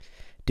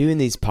Doing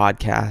these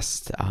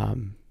podcasts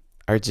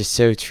are just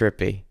so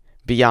trippy,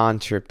 beyond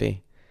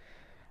trippy.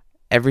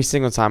 Every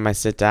single time I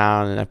sit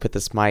down and I put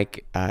this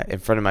mic in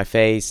front of my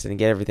face and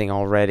get everything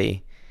all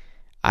ready,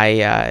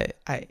 I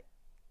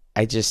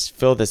just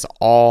feel this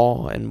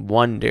awe and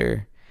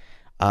wonder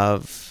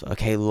of,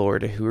 okay,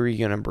 Lord, who are you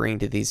going to bring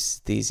to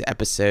these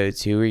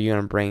episodes? Who are you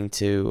going to bring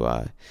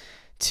to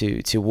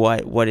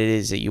what it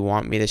is that you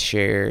want me to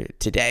share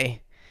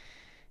today?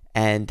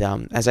 And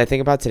as I think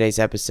about today's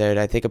episode,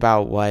 I think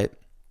about what,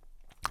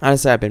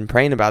 honestly, I've been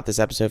praying about this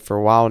episode for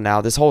a while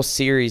now. This whole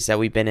series that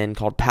we've been in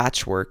called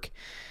Patchwork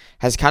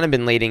has kind of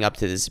been leading up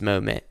to this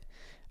moment.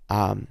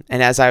 And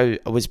as I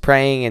was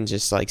praying and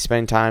just like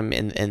spending time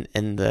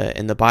in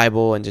the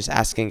Bible and just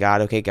asking God,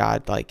 okay,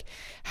 God, like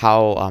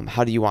how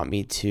do you want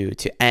me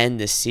to end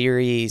this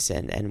series,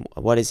 and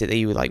what is it that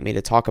you would like me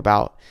to talk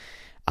about?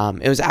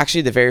 It was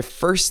actually the very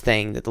first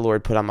thing that the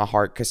Lord put on my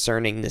heart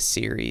concerning this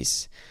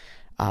series.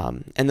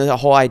 And the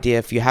whole idea,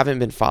 if you haven't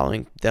been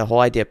following, the whole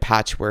idea of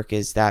patchwork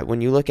is that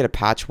when you look at a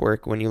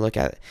patchwork, when you look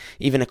at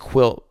even a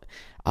quilt,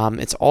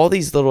 it's all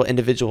these little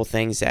individual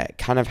things that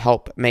kind of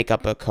help make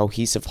up a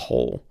cohesive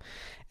whole.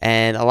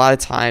 And a lot of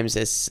times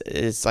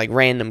it's like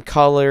random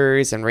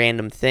colors and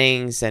random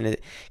things, and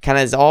it kind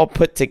of is all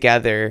put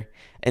together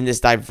in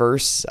this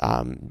diverse,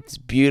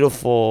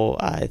 beautiful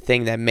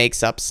thing that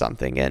makes up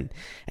something. And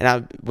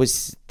I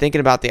was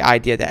thinking about the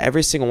idea that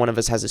every single one of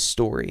us has a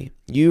story.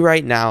 You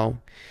right now,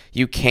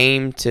 you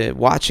came to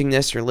watching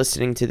this or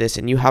listening to this,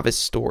 and you have a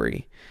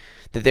story.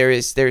 That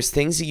there's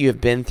things that you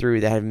have been through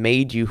that have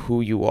made you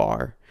who you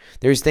are.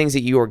 There's things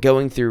that you are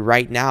going through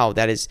right now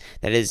that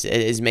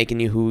is making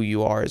you who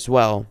you are as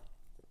well.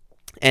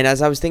 And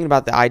as I was thinking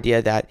about the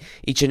idea that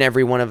each and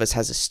every one of us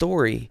has a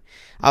story,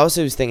 I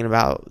also was thinking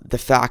about the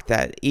fact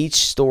that each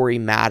story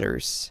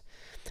matters.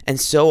 And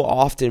so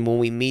often when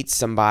we meet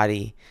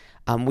somebody,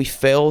 we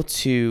fail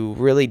to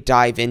really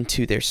dive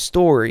into their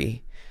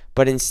story,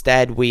 but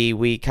instead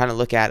we kind of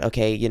look at,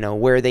 okay,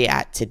 where are they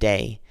at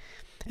today?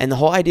 And the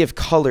whole idea of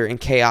color and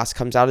chaos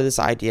comes out of this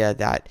idea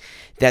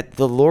that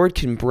the Lord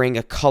can bring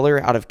a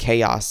color out of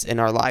chaos in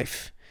our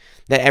life.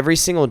 That every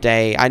single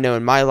day, I know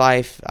in my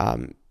life,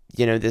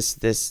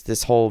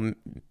 this whole,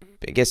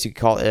 I guess you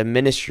could call it a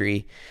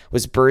ministry,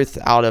 was birthed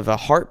out of a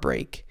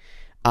heartbreak.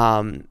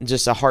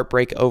 Just a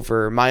heartbreak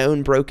over my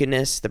own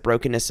brokenness, the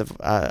brokenness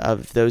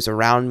of those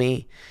around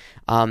me.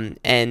 And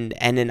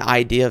an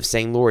idea of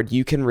saying, Lord,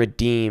 you can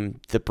redeem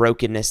the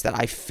brokenness that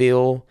I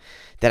feel,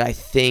 that I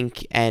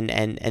think, and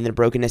the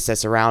brokenness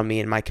that's around me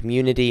in my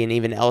community and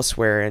even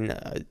elsewhere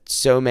in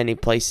so many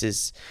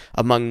places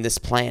among this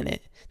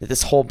planet, that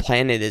this whole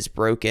planet is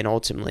broken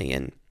ultimately.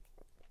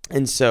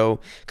 And so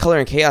color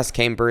and chaos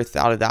came birthed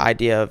out of the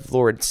idea of,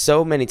 Lord,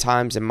 so many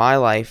times in my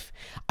life,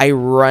 I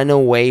run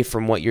away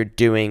from what you're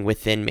doing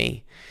within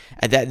me.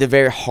 At the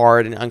very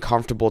hard and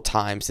uncomfortable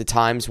times, the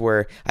times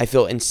where I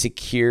feel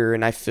insecure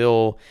and I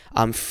feel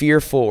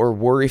fearful or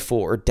worryful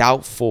or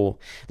doubtful,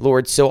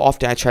 Lord, so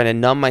often I try to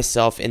numb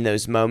myself in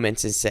those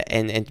moments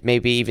and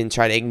maybe even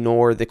try to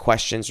ignore the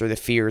questions or the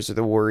fears or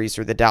the worries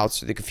or the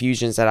doubts or the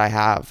confusions that I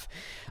have,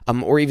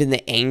 or even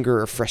the anger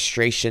or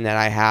frustration that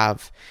I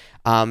have.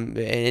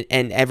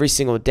 And every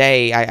single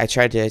day I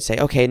try to say,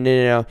 okay,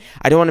 no,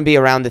 I don't want to be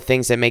around the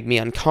things that make me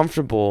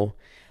uncomfortable,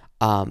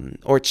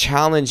 or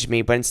challenge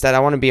me, but instead I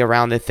want to be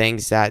around the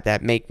things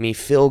that make me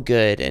feel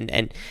good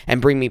and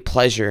bring me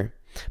pleasure.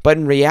 But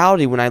in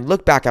reality, when I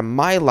look back at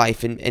my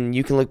life, and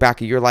you can look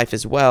back at your life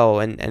as well,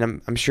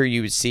 and I'm sure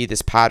you would see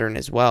this pattern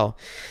as well,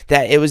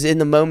 that it was in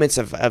the moments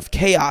of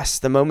chaos,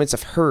 the moments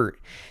of hurt,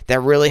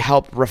 that really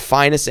helped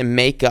refine us and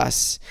make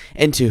us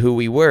into who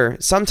we were.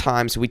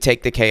 Sometimes we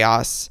take the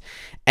chaos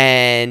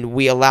and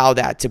we allow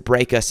that to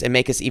break us and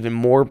make us even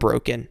more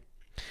broken.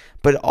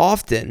 But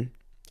often,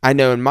 I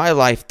know in my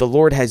life, the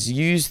Lord has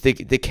used the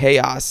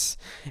chaos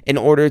in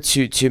order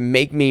to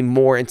make me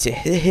more into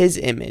his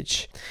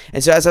image.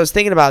 And so as I was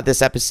thinking about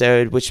this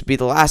episode, which would be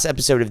the last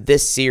episode of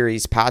this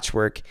series,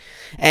 Patchwork,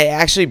 it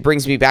actually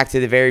brings me back to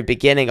the very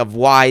beginning of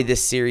why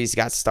this series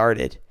got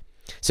started.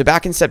 So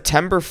back in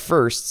September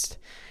 1st,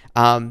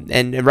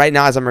 and right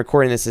now as I'm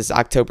recording this is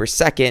October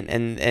 2nd,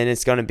 and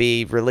it's going to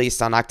be released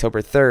on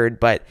October 3rd,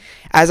 but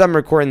as I'm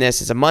recording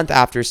this, it's a month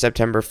after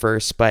September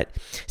 1st, but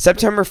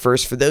September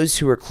 1st, for those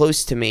who are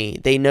close to me,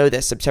 they know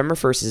that September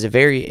 1st is a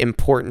very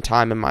important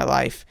time in my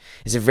life.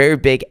 It's a very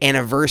big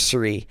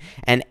anniversary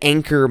and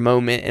anchor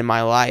moment in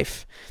my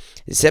life.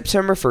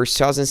 September 1st,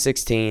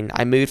 2016,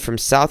 I moved from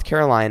South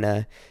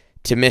Carolina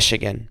to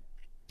Michigan.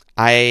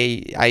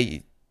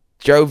 I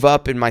drove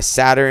up in my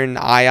Saturn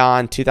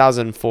Ion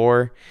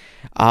 2004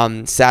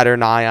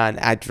 Saturn Ion.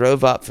 I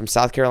drove up from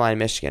South Carolina,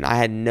 Michigan. I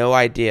had no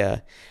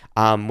idea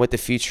what the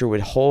future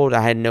would hold.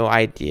 I had no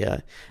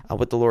idea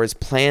what the Lord's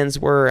plans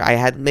were. I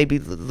had maybe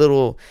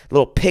little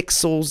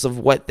pixels of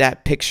what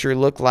that picture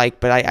looked like,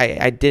 but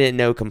I didn't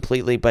know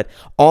completely. But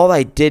all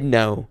I did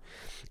know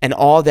And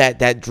all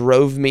that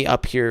drove me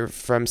up here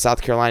from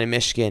South Carolina,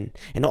 Michigan.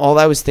 And all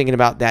I was thinking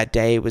about that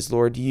day was,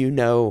 Lord, you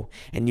know,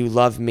 and you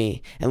love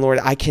me. And Lord,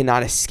 I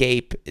cannot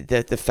escape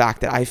the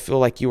fact that I feel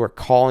like you are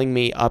calling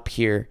me up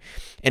here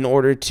in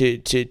order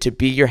to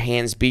be your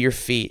hands, be your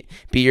feet,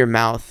 be your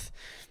mouth.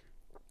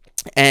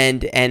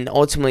 And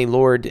ultimately,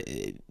 Lord,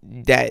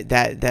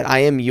 that I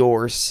am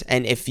yours.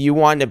 And if you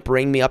want to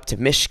bring me up to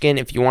Michigan,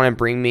 if you want to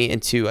bring me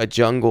into a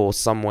jungle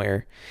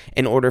somewhere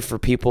in order for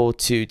people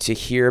to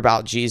hear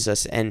about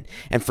Jesus and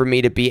for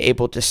me to be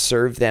able to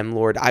serve them,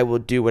 Lord, I will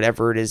do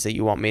whatever it is that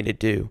you want me to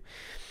do.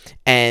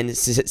 And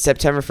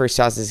September 1st,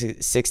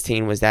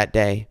 2016 was that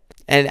day.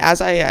 And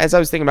as I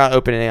was thinking about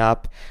opening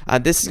up,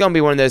 this is going to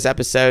be one of those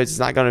episodes. It's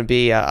not going to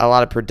be a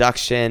lot of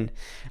production.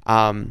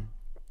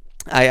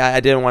 I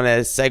didn't want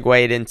to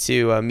segue it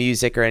into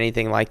music or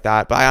anything like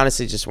that, but I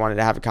honestly just wanted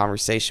to have a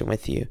conversation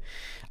with you.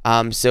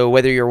 So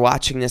whether you're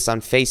watching this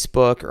on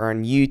Facebook or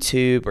on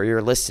YouTube, or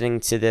you're listening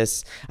to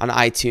this on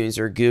iTunes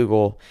or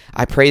Google,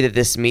 I pray that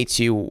this meets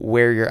you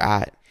where you're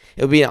at.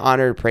 It would be an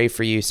honor to pray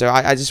for you. So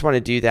I just want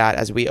to do that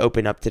as we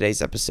open up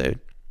today's episode.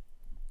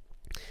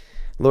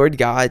 Lord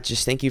God,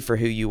 just thank you for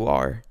who you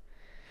are.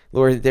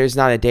 Lord, there's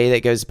not a day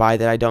that goes by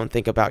that I don't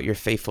think about your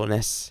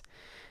faithfulness.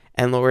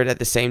 And Lord, at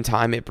the same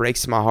time, it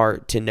breaks my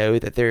heart to know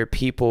that there are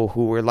people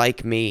who were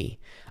like me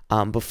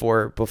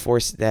before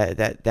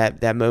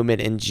that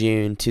moment in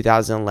June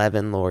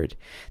 2011, Lord,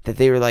 that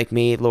they were like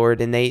me, Lord,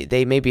 and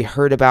they maybe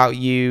heard about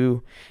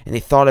you and they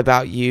thought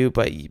about you,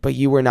 but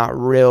you were not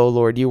real,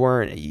 Lord. You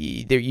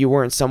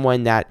weren't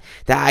someone that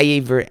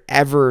I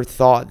ever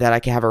thought that I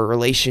could have a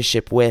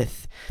relationship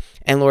with.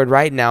 And Lord,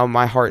 right now,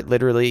 my heart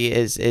literally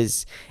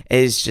is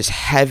just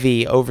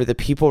heavy over the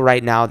people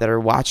right now that are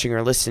watching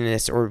or listening to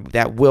this, or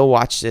that will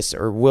watch this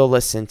or will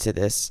listen to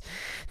this,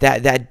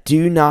 that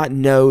do not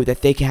know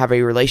that they can have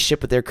a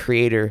relationship with their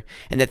Creator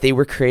and that they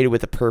were created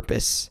with a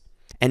purpose.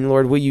 And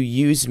Lord, will you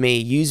use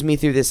me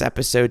through this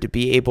episode to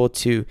be able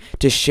to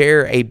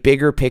share a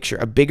bigger picture,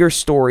 a bigger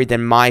story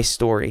than my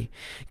story,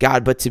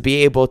 God, but to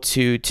be able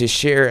to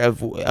share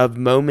of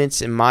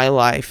moments in my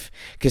life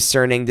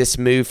concerning this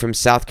move from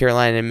South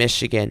Carolina to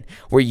Michigan,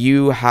 where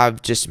you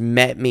have just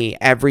met me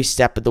every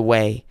step of the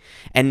way.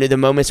 And the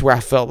moments where I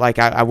felt like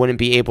I wouldn't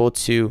be able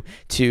to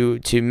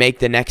make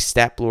the next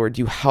step, Lord,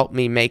 you helped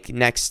me make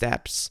next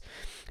steps.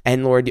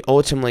 And Lord,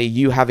 ultimately,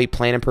 you have a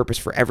plan and purpose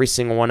for every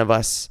single one of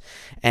us.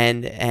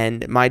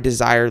 And my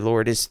desire,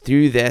 Lord, is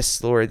through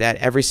this, Lord, that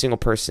every single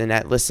person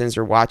that listens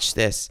or watches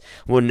this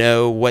will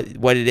know what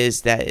it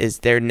is that is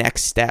their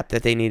next step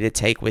that they need to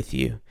take with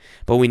you.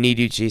 But we need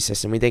you,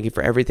 Jesus, and we thank you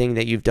for everything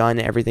that you've done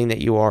and everything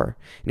that you are.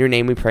 In your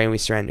name we pray and we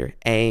surrender.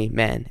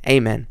 Amen.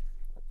 Amen.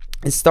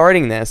 And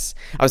starting this,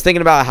 I was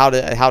thinking about how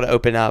to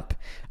open up.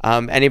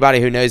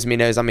 Anybody who knows me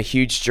knows I'm a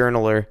huge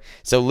journaler.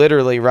 So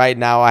literally right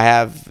now I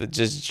have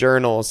just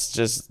journals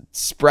just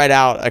spread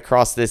out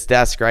across this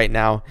desk right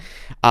now,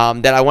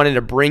 that I wanted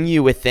to bring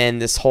you within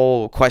this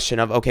whole question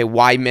of, okay,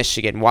 why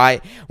Michigan?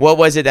 What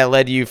was it that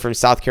led you from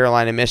South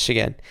Carolina to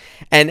Michigan?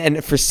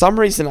 And for some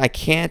reason I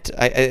can't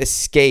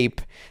escape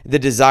the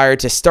desire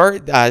to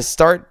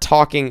start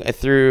talking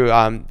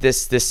through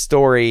this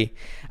story.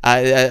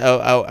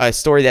 A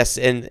story that's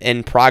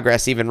in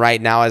progress even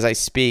right now as I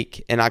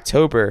speak in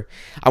October.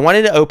 I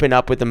wanted to open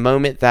up with the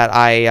moment that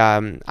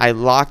I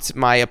locked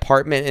my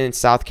apartment in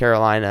South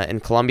Carolina,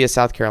 in Columbia,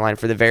 South Carolina,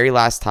 for the very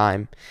last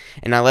time,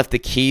 and I left the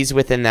keys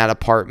within that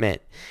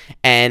apartment.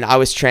 And I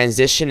was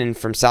transitioning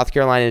from South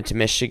Carolina to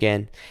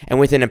Michigan, and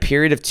within a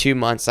period of 2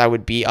 months, I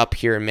would be up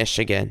here in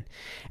Michigan.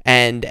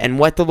 And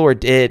what the Lord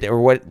did, or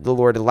what the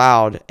Lord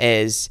allowed,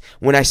 is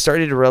when I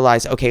started to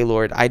realize, okay,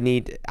 Lord, I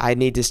need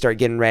to start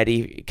getting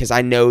ready, because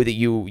I know that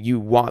you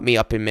want me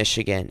up in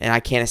Michigan, and I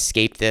can't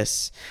escape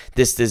this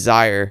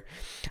desire.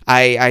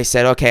 I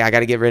said, okay, I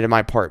got to get rid of my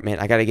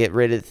apartment. I got to get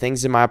rid of the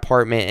things in my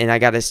apartment, and I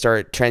got to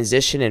start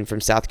transitioning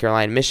from South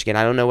Carolina to Michigan.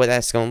 I don't know what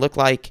that's going to look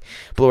like,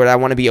 but Lord, I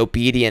want to be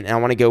obedient, and I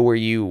want to go where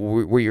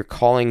you're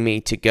calling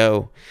me to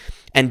go.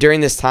 And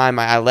during this time,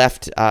 I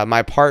left my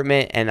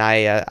apartment, and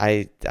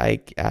I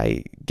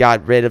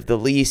got rid of the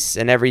lease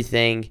and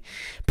everything,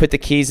 put the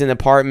keys in the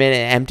apartment,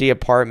 an empty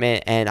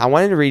apartment. And I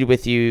wanted to read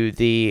with you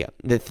the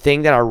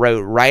thing that I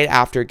wrote right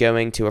after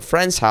going to a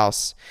friend's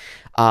house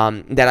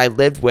that I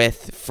lived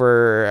with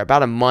for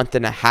about a month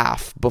and a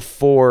half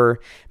before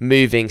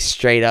moving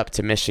straight up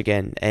to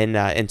Michigan in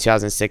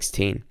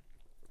 2016.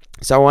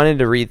 So I wanted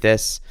to read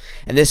this,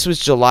 and this was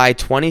July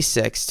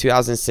 26,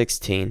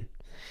 2016.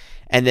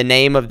 And the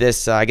name of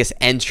this,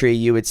 entry,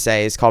 you would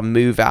say, is called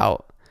Move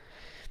Out.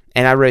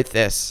 And I wrote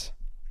this: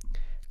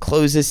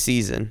 close this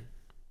season.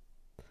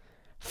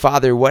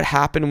 Father, what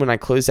happened when I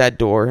closed that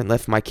door and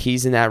left my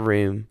keys in that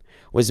room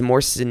was more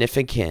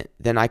significant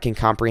than I can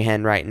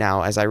comprehend right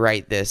now as I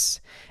write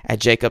this at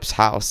Jacob's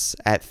house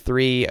at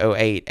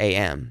 3:08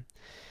 a.m.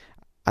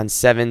 on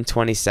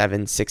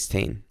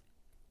 7/27/16.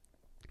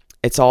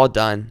 It's all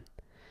done.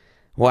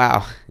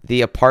 Wow,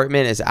 the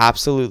apartment is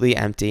absolutely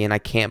empty, and I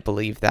can't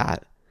believe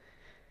that.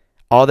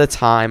 All the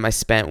time I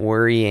spent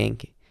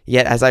worrying,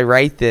 yet as I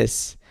write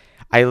this,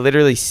 I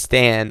literally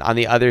stand on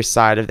the other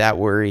side of that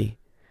worry.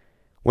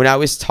 When I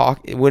was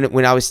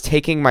when I was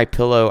taking my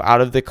pillow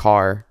out of the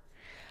car,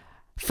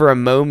 for a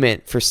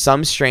moment, for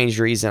some strange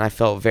reason, I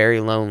felt very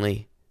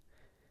lonely.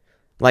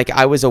 Like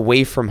I was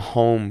away from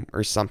home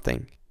or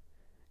something.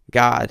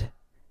 God,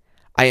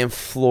 I am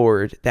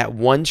floored that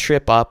one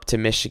trip up to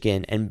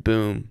Michigan and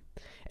boom,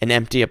 an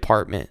empty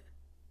apartment.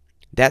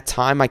 That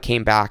time I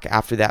came back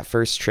after that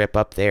first trip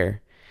up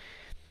there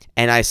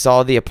and I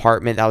saw the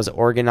apartment that was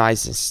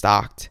organized and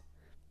stocked.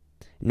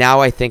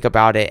 Now I think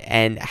about it,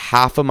 and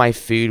half of my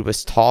food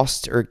was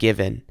tossed or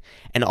given,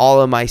 and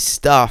all of my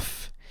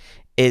stuff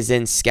is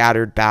in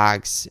scattered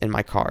bags in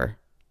my car.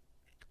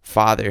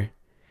 Father,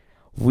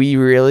 we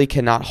really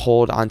cannot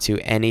hold on to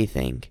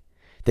anything.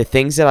 The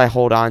things that I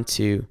hold on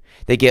to,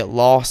 they get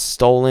lost,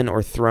 stolen,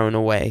 or thrown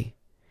away.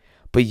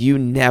 But you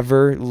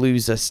never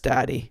lose us,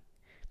 Daddy.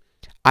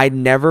 I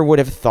never would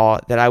have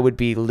thought that I would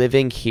be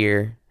living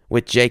here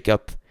with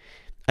Jacob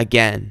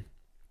again.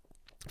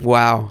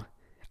 Wow.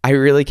 I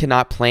really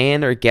cannot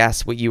plan or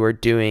guess what you are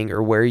doing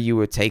or where you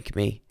will take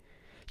me.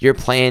 Your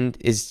plan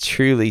is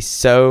truly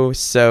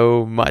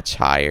so much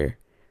higher.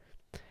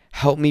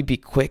 Help me be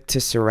quick to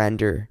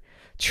surrender,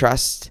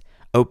 trust,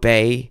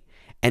 obey,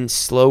 and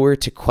slower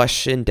to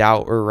question,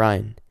 doubt, or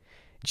run.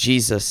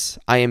 Jesus,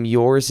 I am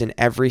yours in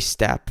every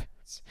step.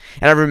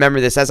 And I remember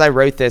this, as I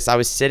wrote this, I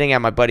was sitting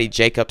at my buddy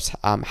Jacob's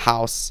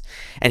house,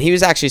 and he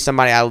was actually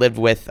somebody I lived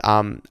with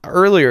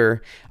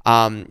earlier,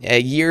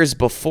 years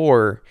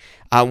before,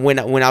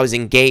 when I was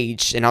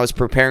engaged and I was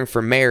preparing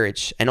for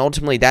marriage, and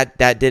ultimately that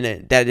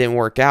didn't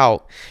work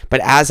out.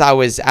 But as I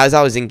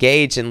was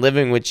engaged and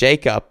living with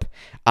Jacob,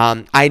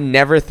 I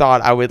never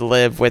thought I would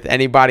live with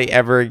anybody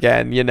ever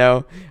again.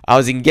 I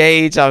was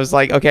engaged. I was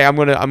like, okay, I'm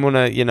gonna,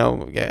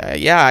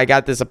 I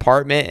got this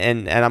apartment,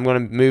 and I'm gonna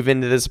move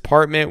into this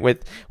apartment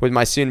with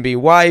my soon-to-be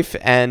wife,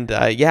 and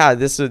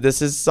this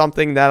is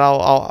something that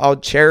I'll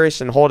cherish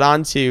and hold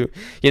on to.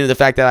 The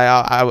fact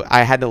that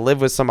I had to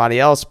live with somebody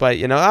else, but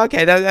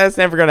okay, that's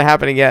never gonna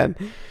happen again.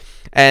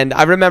 And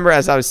I remember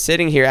as I was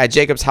sitting here at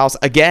Jacob's house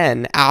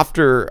again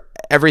after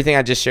everything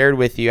I just shared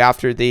with you,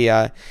 after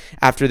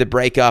the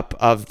breakup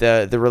of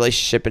the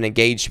relationship and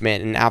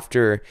engagement, and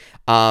after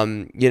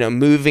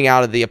moving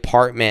out of the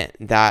apartment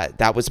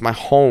that was my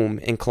home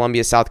in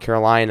Columbia, South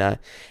Carolina,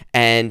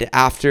 and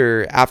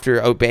after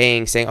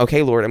obeying, saying,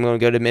 okay, Lord, I'm going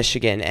to go to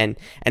Michigan, and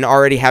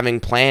already having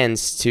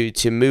plans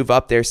to move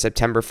up there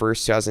September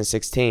 1st,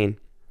 2016.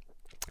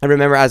 I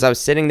remember as I was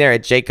sitting there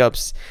at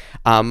Jacob's,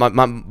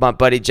 my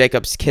buddy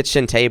Jacob's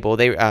kitchen table,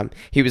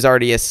 he was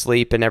already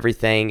asleep and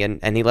everything,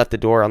 and he left the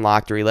door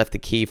unlocked, or he left the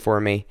key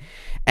for me.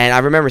 And I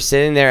remember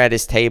sitting there at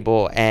his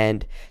table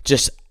and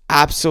just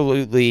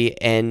absolutely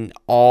in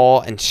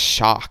awe and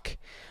shock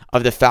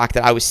of the fact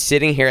that I was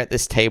sitting here at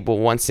this table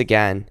once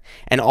again,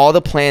 and all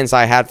the plans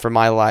I had for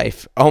my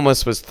life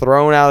almost was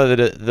thrown out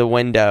of the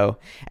window,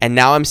 and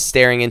now I'm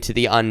staring into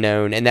the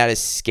unknown, and that is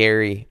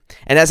scary.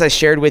 And as I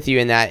shared with you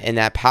in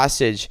that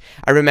passage,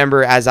 I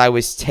remember as I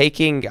was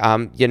taking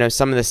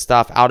some of the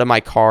stuff out of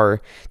my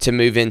car to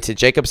move into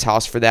Jacob's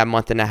house for that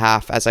month and a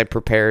half, as I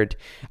prepared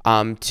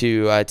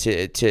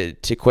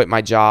to quit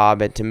my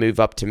job and to move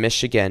up to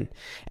Michigan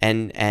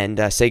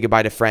and say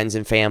goodbye to friends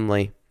and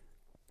family.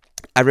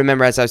 I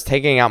remember as I was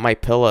taking out my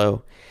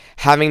pillow,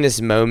 having this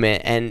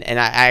moment, and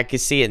I could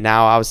see it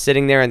now. I was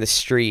sitting there in the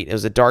street. It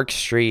was a dark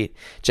street.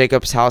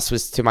 Jacob's house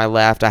was to my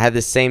left. I had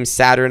the same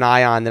Saturn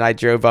Ion that I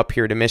drove up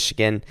here to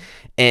Michigan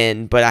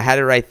in, but I had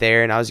it right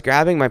there, and I was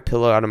grabbing my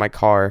pillow out of my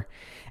car,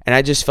 and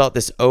I just felt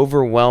this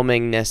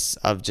overwhelmingness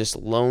of just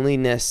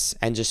loneliness,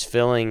 and just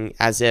feeling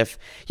as if,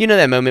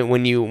 that moment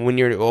when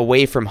you're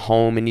away from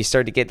home and you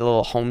start to get a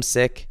little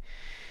homesick.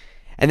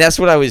 And that's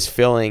what I was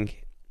feeling.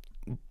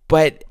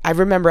 But I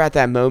remember at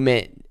that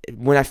moment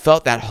when I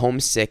felt that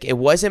homesick, it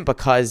wasn't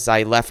because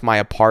I left my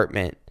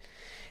apartment.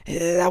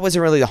 That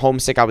wasn't really the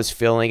homesick I was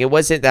feeling. It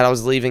wasn't that I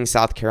was leaving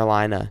South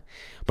Carolina,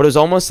 but it was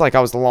almost like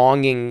I was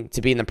longing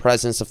to be in the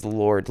presence of the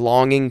Lord,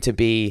 longing to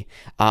be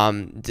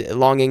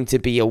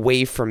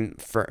away from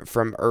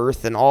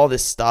earth and all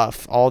this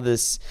stuff, all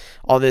this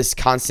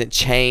constant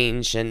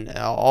change and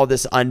all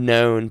this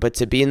unknown, but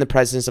to be in the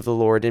presence of the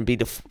Lord and be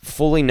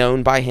fully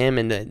known by Him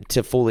and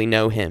to fully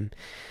know Him.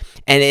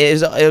 And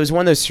it was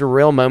one of those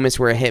surreal moments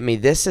where it hit me.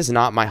 This is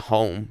not my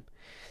home.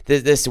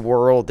 This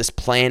world, this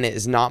planet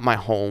is not my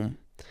home.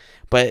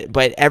 But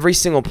every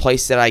single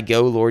place that I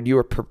go, Lord, you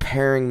are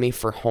preparing me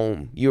for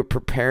home. You are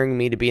preparing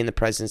me to be in the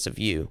presence of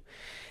you.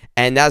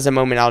 And that's a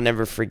moment I'll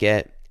never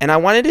forget. And I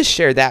wanted to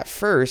share that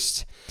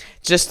first,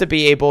 just to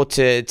be able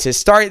to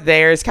start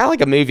there. It's kind of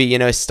like a movie,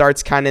 it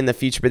starts kind of in the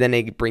future, but then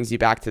it brings you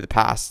back to the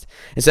past.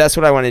 And so that's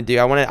what I want to do.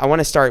 I want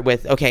to start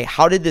with, okay,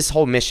 how did this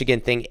whole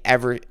Michigan thing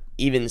ever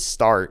even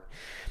start?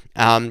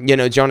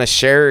 Jonah,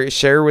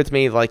 share with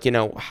me,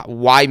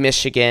 why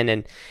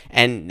Michigan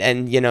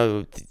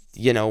and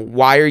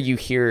why are you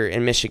here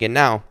in Michigan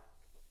now?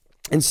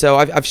 And so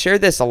I've shared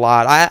this a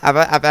lot.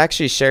 I've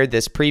actually shared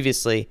this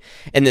previously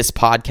in this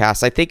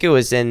podcast. I think it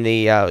was in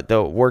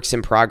the Works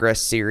in Progress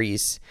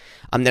series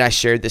that I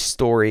shared this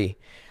story.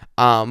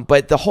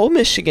 But the whole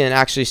Michigan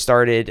actually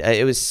started.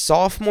 It was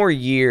sophomore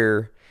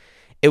year.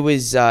 It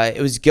was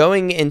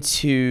going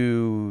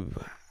into.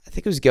 I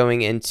think it was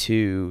going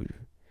into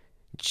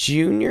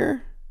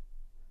junior.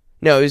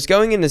 No, it was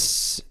going into.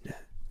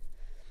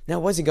 No,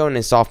 it wasn't going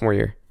into sophomore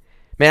year.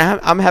 Man,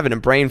 I'm having a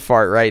brain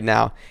fart right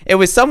now. It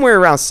was somewhere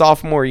around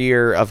sophomore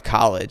year of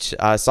college,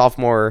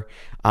 sophomore,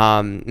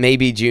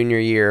 maybe junior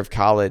year of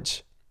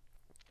college.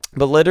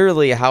 But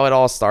literally, how it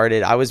all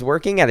started, I was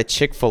working at a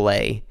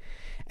Chick-fil-A,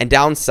 and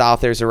down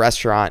south there's a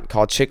restaurant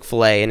called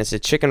Chick-fil-A, and it's a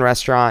chicken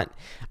restaurant.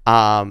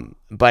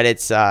 But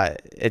it's a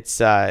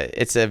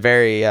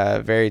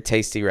very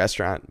tasty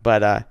restaurant.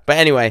 But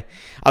anyway,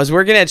 I was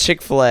working at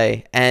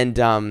Chick-fil-A,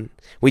 and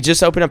we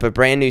just opened up a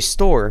brand new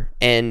store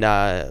in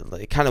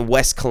kind of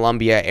West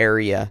Columbia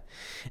area.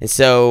 And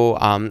so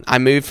I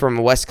moved from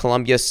a West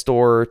Columbia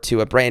store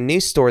to a brand new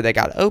store that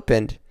got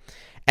opened.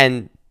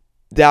 And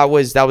that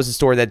was a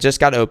store that just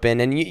got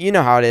opened. And you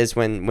know how it is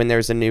when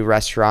there's a new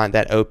restaurant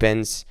that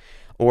opens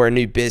or a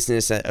new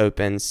business that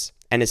opens.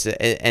 And it's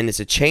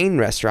a chain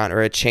restaurant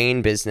or a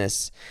chain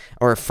business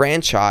or a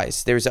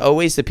franchise. There's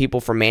always the people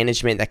from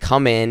management that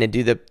come in and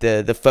do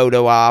the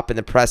photo op and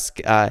the press,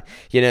 do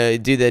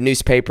the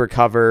newspaper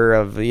cover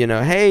of,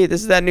 hey,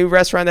 this is that new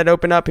restaurant that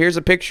opened up. Here's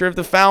a picture of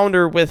the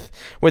founder with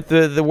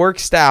the work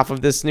staff of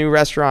this new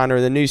restaurant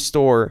or the new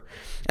store.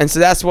 And so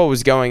that's what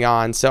was going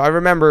on. So I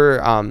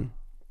remember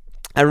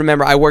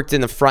I worked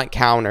in the front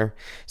counter.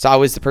 So I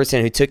was the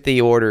person who took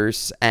the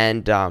orders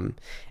and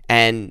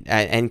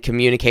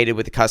communicated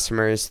with the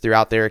customers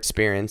throughout their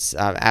experience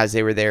as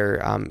they were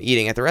there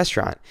eating at the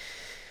restaurant.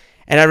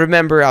 And I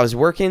remember I was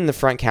working in the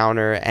front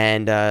counter,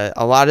 and a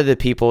lot of the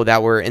people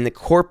that were in the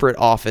corporate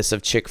office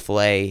of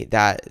Chick-fil-A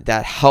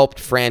that helped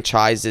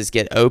franchises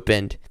get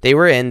opened, they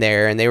were in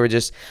there and they were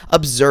just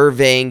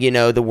observing,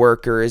 the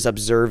workers,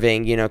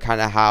 observing,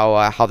 kind of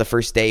how the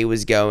first day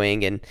was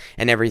going and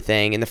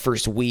everything in the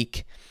first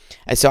week.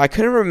 And so I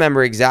couldn't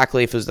remember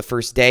exactly if it was the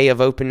first day of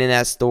opening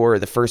that store or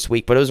the first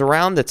week, but it was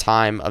around the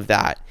time of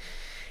that.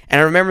 And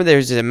I remember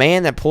there's a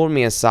man that pulled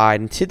me aside,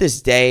 and to this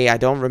day, I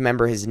don't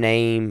remember his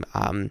name.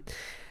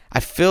 I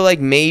feel like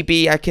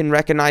maybe I can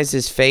recognize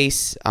his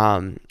face,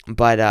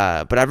 but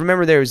I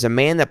remember there was a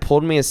man that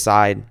pulled me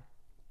aside,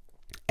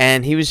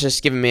 and he was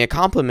just giving me a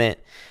compliment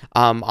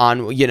on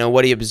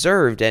what he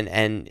observed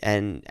and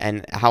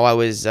how I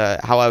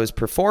was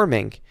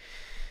performing.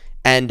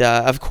 And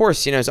of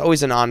course, it's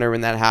always an honor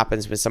when that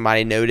happens, when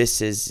somebody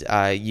notices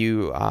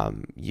you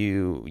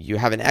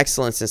have an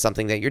excellence in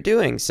something that you're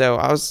doing. So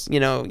I was,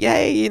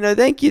 yay,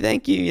 thank you,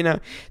 thank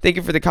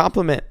you for the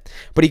compliment.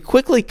 But he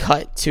quickly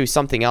cut to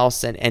something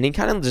else, and he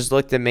kind of just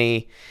looked at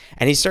me,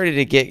 and he started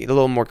to get a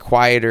little more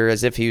quieter,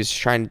 as if he was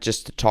trying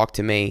just to talk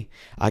to me,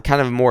 kind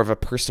of more of a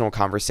personal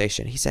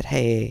conversation. He said,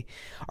 "Hey,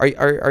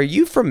 are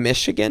you from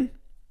Michigan?"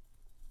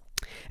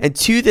 And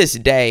to this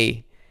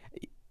day,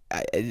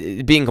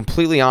 being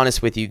completely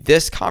honest with you,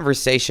 this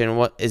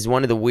conversation is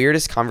one of the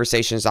weirdest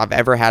conversations I've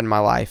ever had in my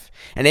life.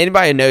 And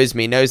anybody who knows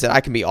me knows that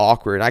I can be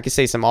awkward. I can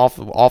say some off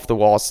the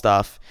wall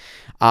stuff.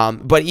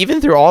 But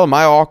even through all of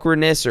my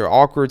awkwardness or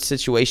awkward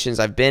situations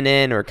I've been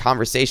in or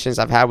conversations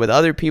I've had with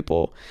other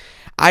people,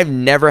 I've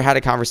never had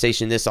a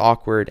conversation this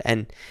awkward.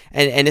 And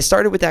it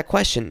started with that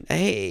question: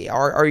 "Hey,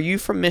 are you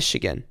from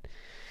Michigan?"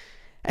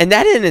 And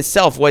that in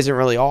itself wasn't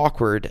really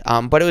awkward,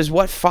 but it was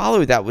what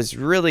followed that was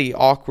really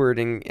awkward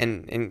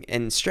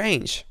and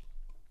strange.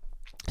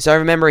 So I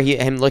remember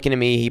him looking at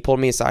me. He pulled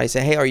me aside. He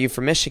said, "Hey, are you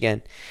from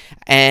Michigan?"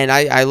 And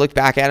I looked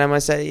back at him. I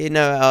said,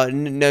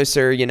 "No,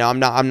 sir. I'm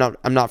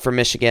not from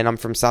Michigan. I'm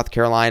from South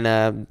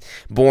Carolina,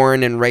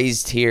 born and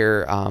raised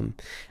here.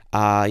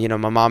 My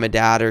mom and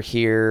dad are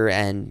here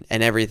and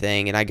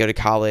everything. And I go to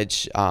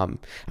college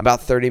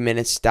about 30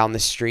 minutes down the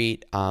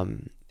street."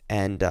 I'm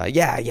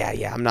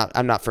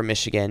not from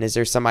Michigan. Is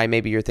there somebody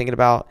maybe you're thinking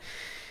about?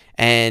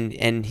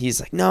 And he's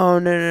like, no.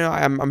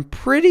 I'm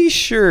pretty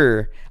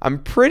sure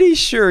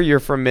you're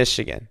from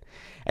Michigan.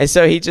 And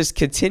so he just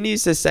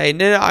continues to say,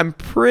 no, I'm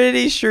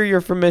pretty sure you're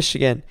from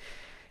Michigan.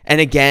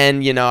 And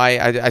again,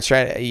 I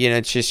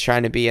try, just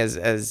trying to be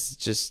as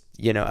just,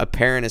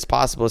 apparent as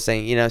possible,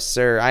 saying,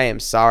 "Sir, I am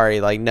sorry.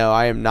 Like, no,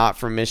 I am not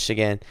from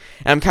Michigan."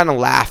 And I'm kind of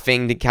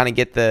laughing to kind of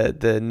get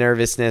the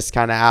nervousness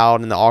kind of out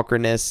and the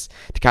awkwardness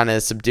to kind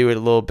of subdue it a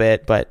little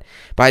bit. But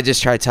I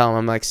just try to tell him,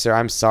 I'm like, "Sir,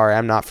 I'm sorry.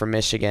 I'm not from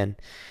Michigan."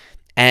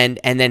 And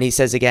then he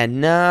says again,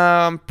 "No,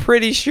 I'm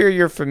pretty sure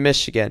you're from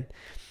Michigan."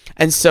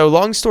 And so,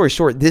 long story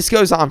short, this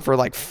goes on for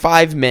like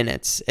 5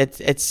 minutes.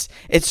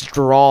 It's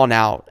drawn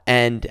out,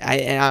 and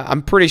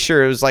I'm pretty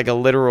sure it was like a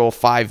literal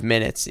 5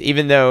 minutes.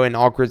 Even though in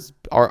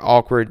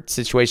awkward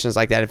situations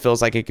like that, it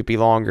feels like it could be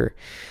longer,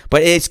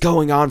 but it's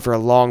going on for a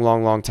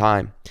long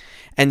time.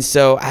 And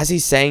so, as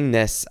he's saying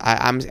this,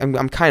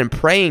 I'm kind of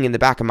praying in the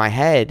back of my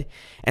head,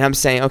 and I'm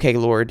saying, "Okay,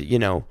 Lord,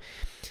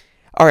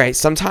 all right,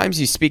 sometimes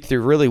you speak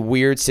through really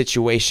weird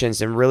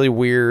situations and really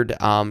weird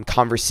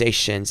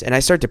conversations." And I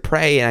start to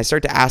pray and I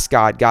start to ask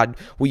God,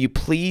 will you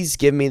please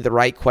give me the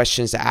right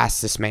questions to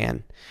ask this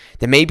man?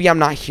 That maybe I'm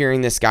not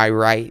hearing this guy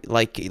right.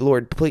 Like,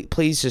 Lord,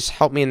 please just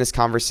help me in this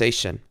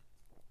conversation.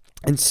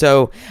 And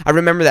so I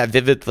remember that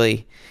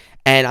vividly.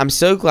 And I'm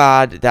so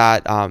glad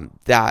that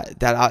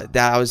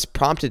I was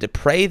prompted to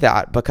pray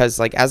that, because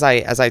like as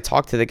I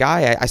talk to the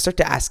guy, I start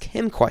to ask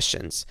him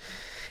questions.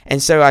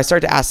 And so I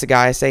start to ask the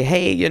guy, I say,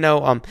 hey,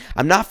 I'm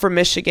not from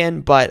Michigan,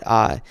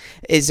 but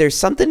is there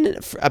something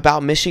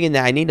about Michigan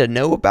that I need to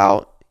know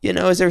about?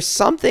 Is there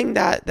something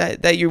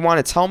that you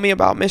want to tell me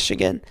about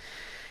Michigan?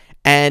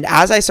 And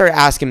as I start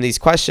asking him these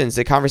questions,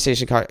 the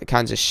conversation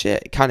kind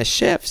of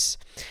shifts.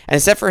 And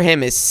instead for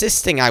him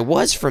insisting I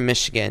was from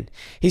Michigan,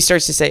 he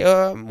starts to say,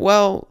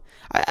 well,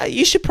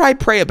 you should probably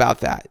pray about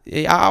that.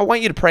 I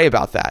want you to pray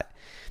about that.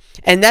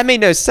 And that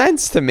made no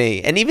sense to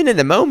me. And even in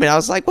the moment, I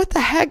was like, what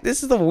the heck?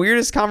 This is the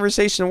weirdest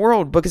conversation in the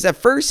world. Because at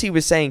first he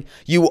was saying,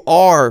 you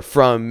are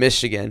from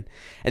Michigan.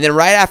 And then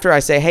right after I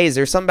say, hey, is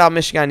there something about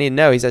Michigan I need to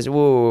know? He says,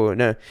 whoa,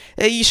 no,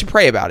 hey, you should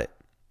pray about it.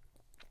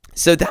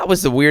 So that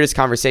was the weirdest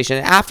conversation.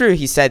 And after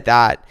he said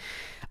that,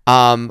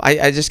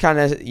 I just kind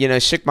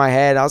of, shook my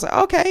head. I was like,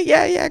 okay,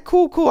 yeah,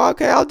 cool.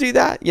 Okay, I'll do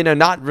that.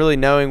 Not really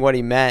knowing what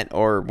he meant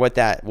or what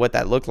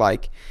that looked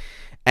like.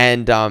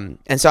 And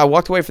so I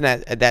walked away from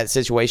that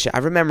situation. I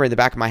remember in the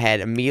back of my head,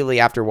 immediately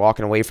after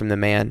walking away from the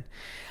man,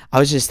 I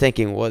was just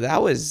thinking, well,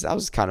 that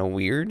was kind of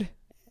weird.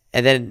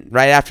 And then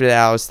right after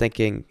that, I was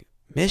thinking,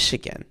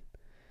 Michigan.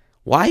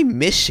 Why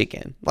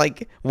Michigan?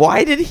 Like,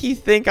 why did he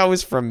think I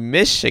was from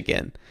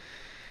Michigan?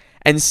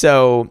 And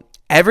so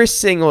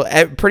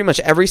pretty much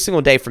every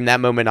single day from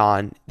that moment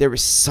on, there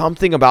was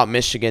something about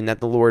Michigan that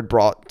the Lord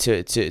brought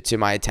to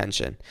my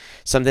attention,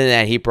 something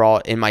that he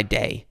brought in my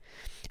day.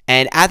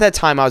 And at that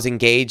time, I was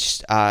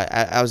engaged.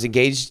 I was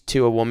engaged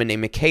to a woman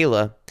named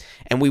Michaela,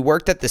 and we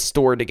worked at the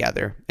store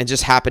together. It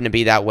just happened to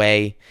be that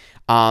way.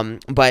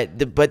 But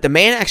the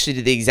man actually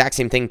did the exact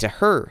same thing to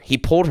her. He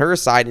pulled her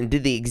aside and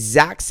did the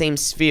exact same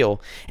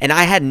spiel. And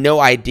I had no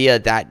idea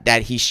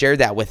that he shared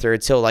that with her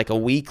until like a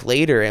week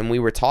later. And we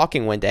were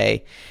talking one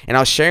day, and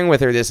I was sharing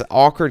with her this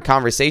awkward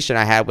conversation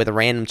I had with a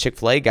random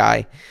Chick-fil-A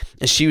guy.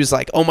 And she was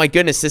like, oh my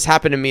goodness, this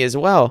happened to me as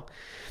well.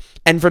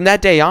 And from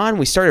that day on,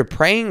 we started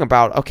praying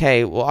about,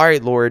 okay, well, all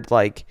right, Lord,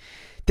 like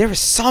there was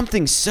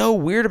something so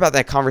weird about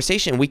that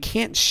conversation. We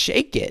can't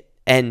shake it.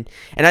 And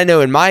I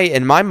know in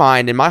my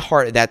mind, in my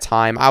heart at that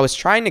time, I was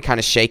trying to kind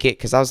of shake it,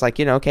 because I was like,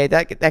 okay,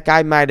 that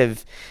guy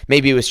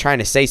maybe was trying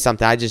to say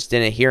something. I just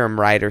didn't hear him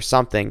right or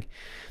something.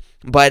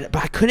 But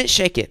I couldn't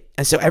shake it.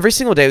 And so every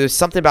single day there was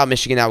something about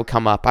Michigan that would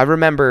come up. I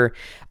remember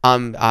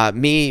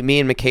me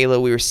and Michaela,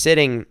 we were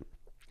sitting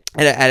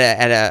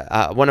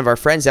at one of our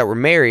friends that were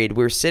married.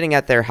 We were sitting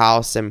at their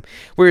house, and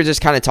we were just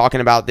kind of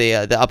talking about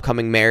the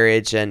upcoming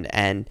marriage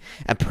and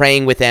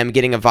praying with them,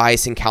 getting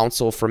advice and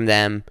counsel from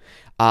them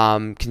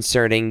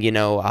concerning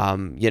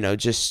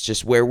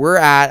just where we're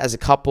at as a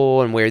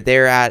couple and where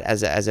they're at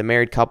as a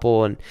married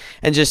couple, and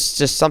just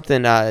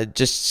something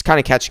just kind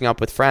of catching up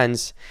with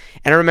friends.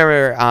 And I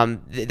remember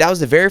that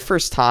was the very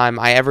first time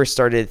I ever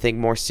started to think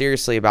more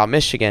seriously about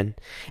Michigan.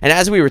 And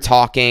as we were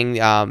talking,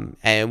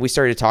 and we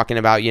started talking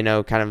about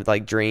kind of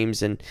like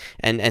dreams and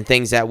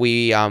things that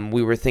we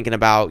were thinking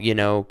about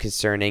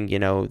concerning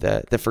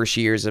the first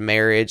years of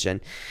marriage.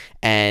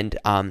 And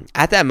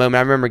at that moment,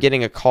 I remember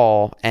getting a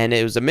call, and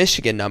it was a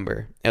Michigan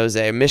number. It was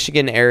a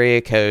Michigan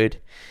area code,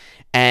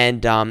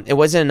 and it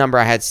wasn't a number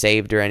I had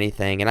saved or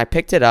anything. And I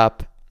picked it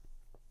up,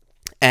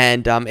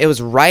 and it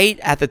was right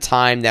at the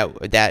time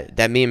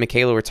that me and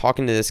Michaela were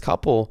talking to this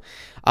couple,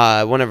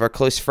 one of our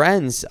close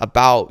friends,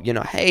 about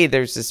hey,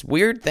 there's this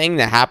weird thing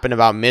that happened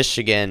about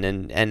Michigan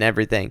and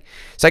everything.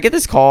 So I get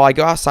this call, I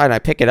go outside, and I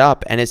pick it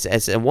up, and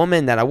it's a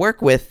woman that I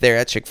work with there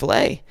at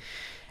Chick-fil-A.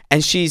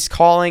 And she's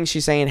calling,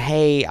 she's saying,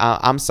 hey,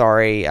 I'm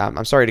sorry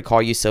to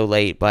call you so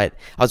late, but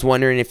I was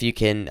wondering if you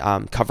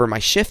can cover my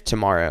shift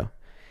tomorrow.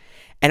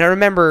 And I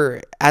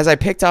remember as I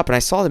picked up and I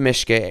saw the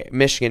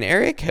Michigan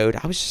area code,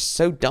 I was just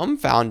so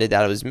dumbfounded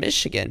that it was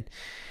Michigan.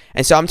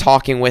 And so I'm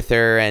talking with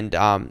her, and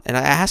I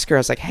asked her, I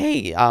was like,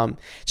 hey,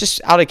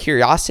 just out of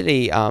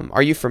curiosity,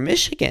 are you from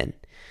Michigan?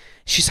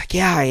 She's like,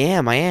 yeah, I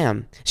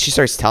am. She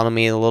starts telling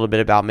me a little bit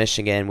about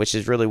Michigan, which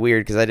is really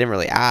weird because I didn't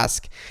really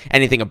ask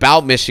anything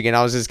about Michigan.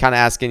 I was just kind of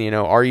asking,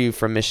 are you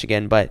from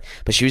Michigan? But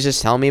she was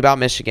just telling me about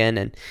Michigan.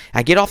 And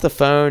I get off the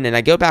phone and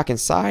I go back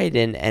inside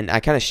and I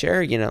kind of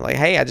share, like,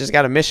 hey, I just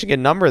got a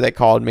Michigan number that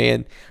called me.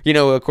 And,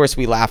 of course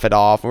we laugh it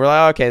off. And we're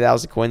like, okay, that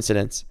was a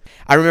coincidence.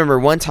 I remember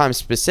one time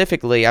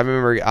specifically, I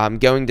remember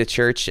going to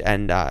church,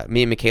 and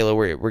me and Michaela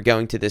were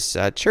going to this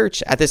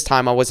church. At this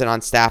time, I wasn't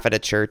on staff at a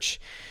church.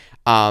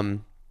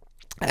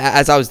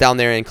 As I was down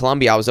there in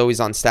Columbia, I was always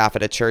on staff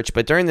at a church.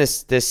 But during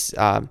this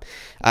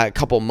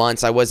couple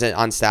months, I wasn't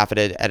on staff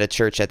at a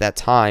church at that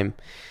time.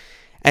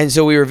 And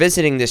so we were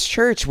visiting this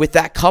church with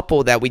that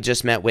couple that we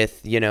just met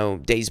with,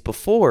 days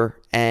before.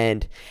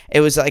 And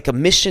it was like a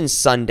mission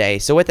Sunday.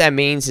 So what that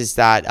means is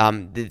that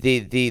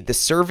the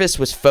service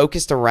was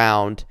focused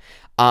around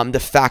the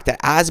fact that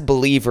as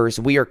believers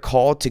we are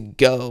called to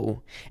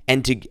go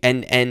and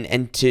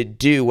to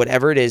do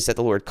whatever it is that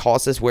the Lord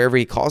calls us, wherever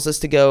He calls us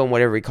to go and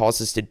whatever He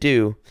calls us to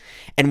do.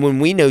 And when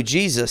we know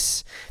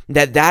Jesus,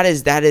 that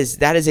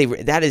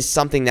is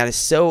something that is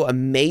so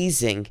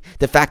amazing.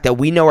 The fact that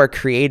we know our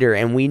Creator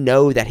and we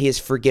know that He has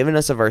forgiven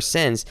us of our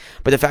sins,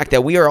 but the fact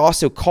that we are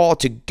also called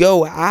to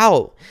go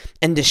out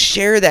and to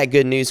share that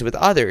good news with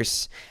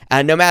others.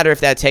 No matter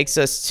if that takes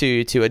us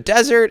to a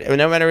desert, or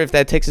no matter if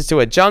that takes us to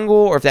a jungle,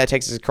 or if that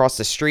takes us across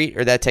the street,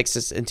 or that takes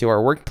us into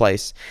our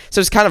workplace.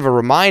 So it's kind of a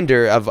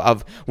reminder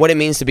of what it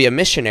means to be a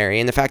missionary,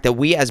 and the fact that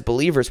we as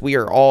believers, we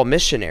are all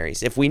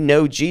missionaries. If we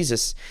know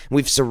Jesus,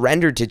 we've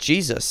surrendered to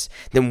Jesus,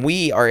 then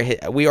we are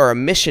a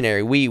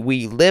missionary.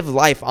 We live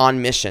life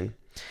on mission.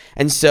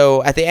 And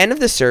so at the end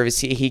of the service,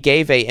 he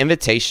gave a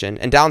invitation.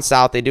 And down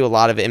south, they do a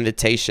lot of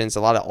invitations,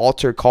 a lot of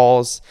altar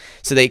calls.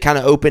 So they kind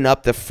of open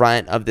up the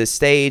front of the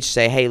stage,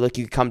 say, hey, look,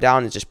 you can come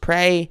down and just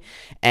pray.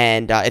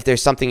 And if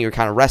there's something you're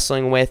kind of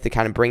wrestling with, to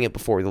kind of bring it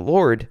before the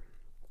Lord.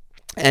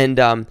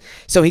 And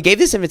so he gave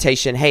this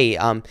invitation, hey,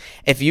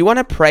 if you want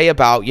to pray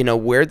about,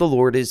 where the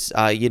Lord is,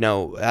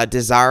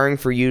 desiring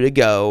for you to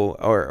go,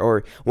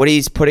 or what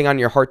He's putting on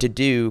your heart to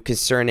do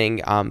concerning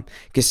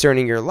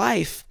your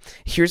life,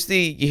 here's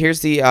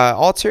the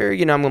altar.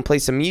 I'm going to play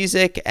some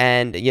music,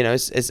 and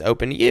it's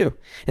open to you.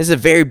 This is a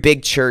very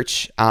big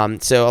church,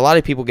 so a lot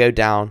of people go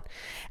down.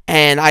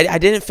 And I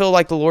didn't feel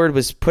like the Lord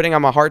was putting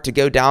on my heart to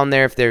go down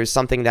there if there was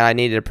something that I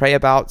needed to pray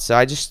about. So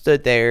I just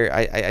stood there.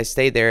 I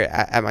stayed there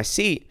at my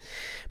seat.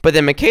 But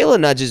then Michaela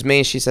nudges me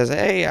and she says,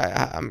 hey,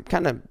 I'm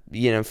kind of,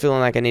 feeling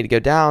like I need to go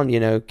down.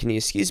 Can you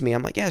excuse me?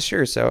 I'm like, yeah,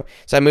 sure. So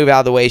I move out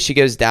of the way. She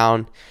goes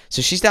down.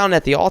 So she's down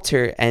at the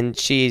altar and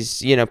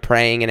she's,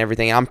 praying and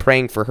everything. I'm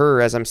praying for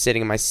her as I'm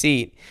sitting in my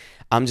seat.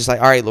 I'm just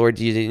like, all right, Lord,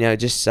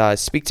 just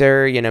speak to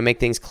her, make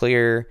things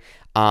clear.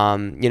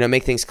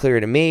 Make things clear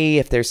to me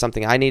if there's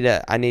something I need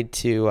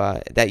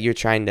to that you're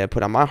trying to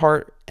put on my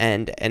heart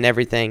and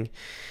everything.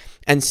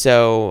 And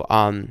so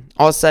all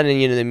of a sudden,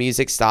 the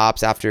music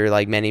stops after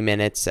like many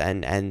minutes,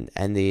 and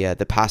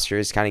the pastor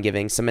is kind of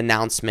giving some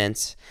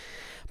announcements.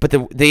 But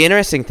the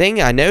interesting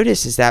thing I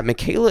noticed is that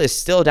Michaela is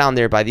still down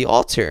there by the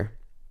altar.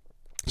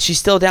 She's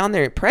still down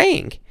there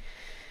praying.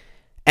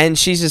 And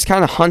she's just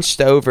kind of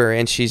hunched over,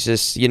 and she's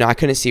just, I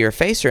couldn't see her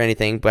face or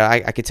anything, but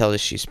I could tell that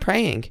she's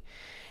praying.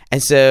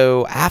 And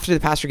so after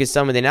the pastor gets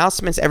done with the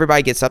announcements,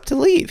 everybody gets up to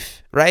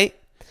leave, right?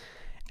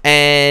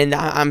 And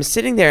I'm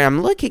sitting there and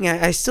I'm looking,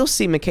 I still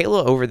see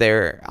Michaela over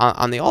there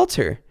on the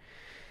altar.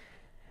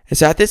 And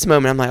so at this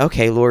moment, I'm like,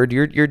 okay, Lord,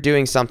 you're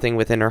doing something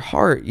within her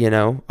heart,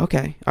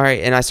 okay, all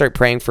right. And I start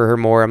praying for her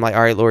more. I'm like,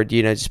 all right, Lord,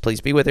 just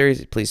please be with her,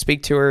 please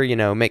speak to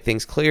her, make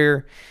things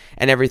clear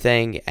and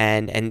everything.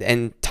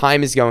 And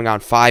time is going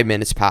on, 5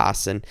 minutes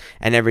pass and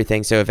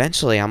everything. So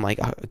eventually I'm like,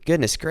 oh,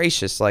 goodness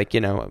gracious, like,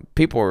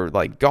 people are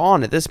like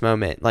gone at this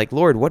moment. Like,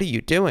 Lord, what are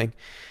you doing?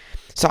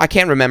 So I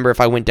can't remember if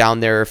I went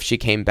down there or if she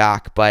came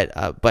back, but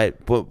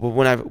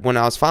when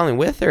I was finally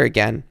with her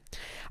again,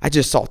 I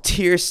just saw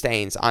tear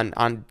stains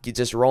on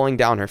just rolling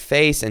down her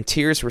face, and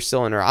tears were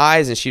still in her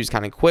eyes, and she was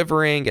kind of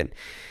quivering,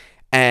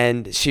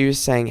 and she was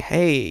saying,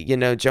 hey,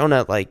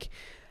 Jonah, like,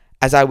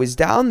 as I was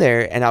down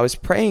there and I was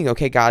praying,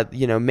 okay, God,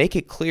 make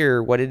it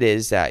clear what it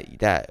is that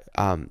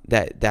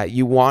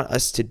you want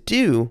us to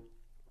do,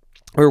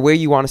 or where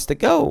you want us to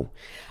go.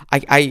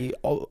 I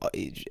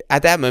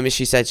at that moment,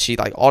 she said she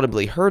like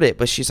audibly heard it,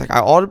 but she's like, I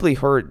audibly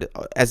heard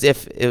as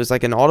if it was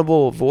like an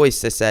audible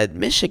voice that said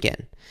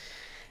Michigan.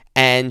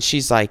 And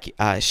she's like,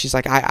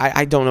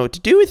 I don't know what to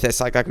do with this.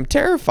 Like I'm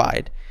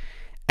terrified.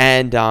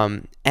 And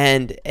I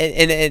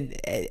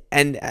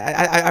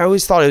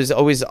always thought it was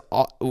always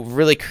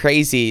really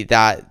crazy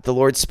that the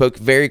Lord spoke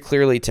very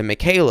clearly to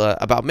Michaela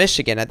about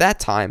Michigan at that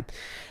time.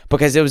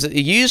 Because it was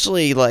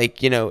usually like,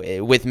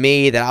 with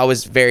me that I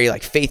was very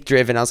like faith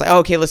driven. I was like, oh,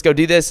 okay, let's go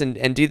do this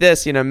and do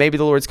this. Maybe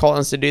the Lord's calling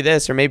us to do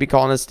this, or maybe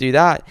calling us to do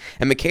that.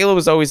 And Michaela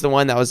was always the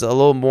one that was a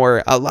little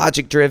more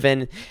logic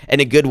driven in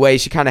a good way.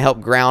 She kind of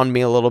helped ground me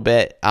a little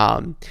bit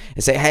and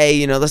say,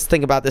 hey, let's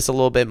think about this a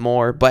little bit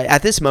more. But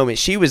at this moment,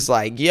 she was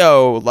like,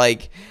 yo,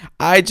 like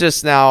I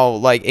just now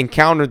like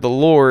encountered the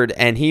Lord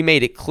and He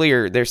made it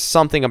clear there's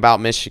something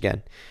about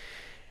Michigan.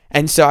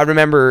 And so I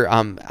remember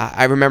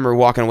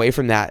walking away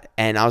from that,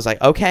 and I was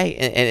like, okay.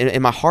 And in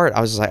my heart,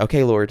 I was just like,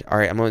 okay, Lord, all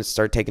right, I'm going to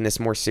start taking this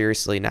more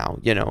seriously now.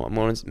 I'm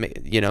going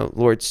to,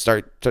 Lord,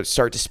 start to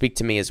speak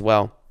to me as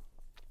well.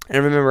 And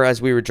I remember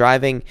as we were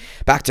driving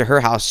back to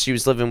her house, she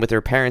was living with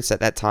her parents at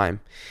that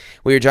time.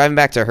 We were driving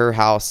back to her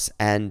house,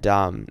 and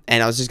I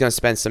was just going to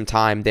spend some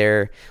time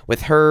there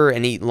with her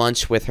and eat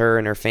lunch with her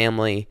and her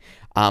family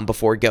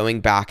before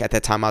going back. At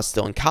that time, I was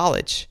still in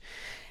college.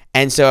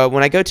 And so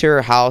when I go to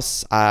her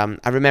house, I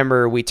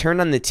remember we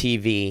turned on the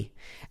TV,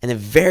 and the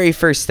very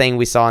first thing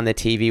we saw on the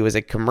TV was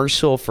a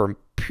commercial for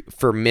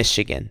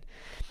Michigan.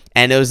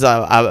 And it was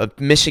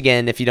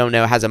Michigan, if you don't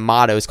know, has a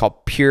motto. It's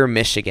called Pure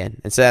Michigan,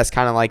 and so that's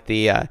kind of like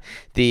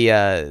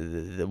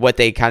what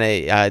they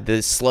kind of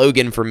the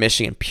slogan for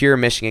Michigan, Pure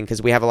Michigan,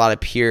 because we have a lot of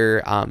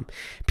pure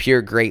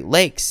Great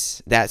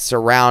Lakes that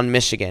surround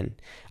Michigan.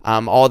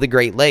 All the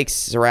Great Lakes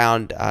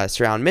surround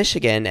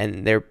Michigan,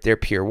 and they're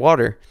pure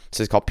water.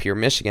 So it's called Pure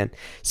Michigan.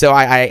 So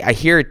I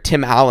hear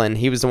Tim Allen.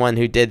 He was the one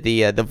who did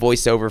the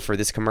voiceover for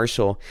this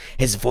commercial.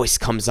 His voice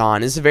comes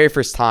on. This is the very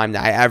first time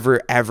that I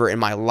ever in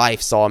my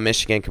life saw a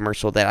Michigan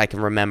commercial that I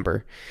can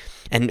remember.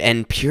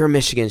 And Pure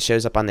Michigan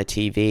shows up on the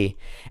TV.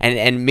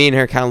 And me and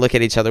her kind of look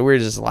at each other. We're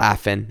just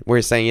laughing.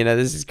 We're saying,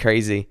 this is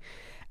crazy.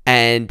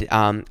 And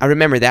I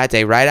remember that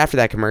day, right after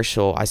that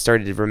commercial, I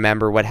started to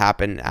remember what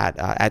happened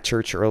at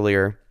church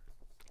earlier.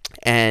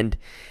 And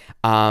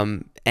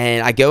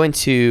I go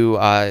into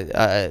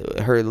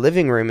her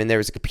living room, and there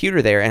was a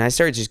computer there, and I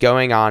started just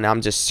going on.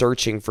 I'm just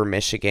searching for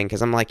Michigan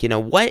because I'm like,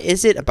 what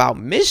is it about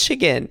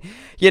Michigan?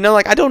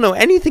 I don't know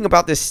anything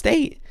about this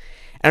state.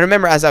 And I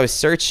remember as I was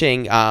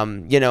searching,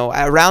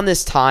 around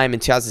this time in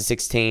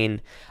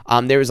 2016,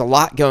 there was a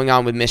lot going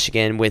on with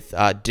Michigan, with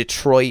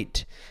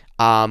Detroit.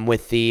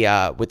 With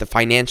the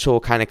financial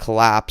kind of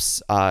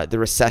collapse, the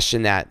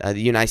recession that the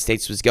United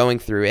States was going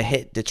through, it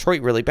hit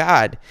Detroit really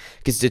bad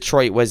because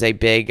Detroit was a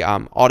big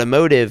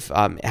automotive,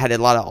 had a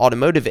lot of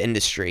automotive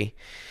industry.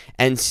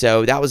 And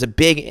so that was a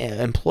big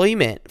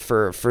employment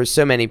for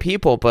so many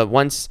people. But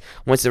once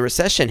the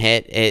recession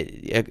hit,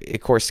 it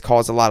of course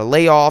caused a lot of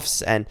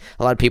layoffs, and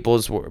a lot of people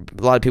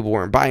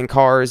weren't buying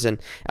cars,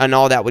 and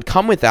all that would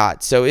come with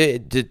that. So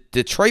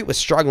Detroit was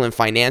struggling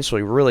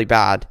financially really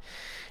bad.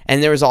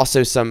 And there was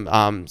also some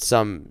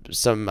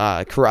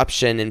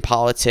corruption in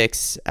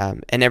politics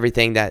and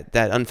everything that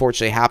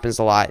unfortunately happens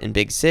a lot in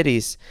big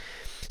cities.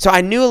 So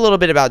I knew a little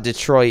bit about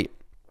Detroit,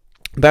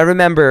 but I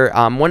remember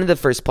one of the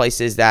first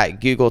places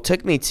that Google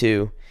took me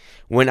to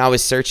when I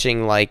was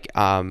searching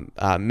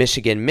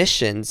Michigan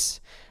missions.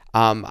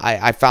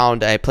 I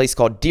found a place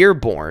called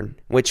Dearborn,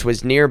 which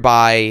was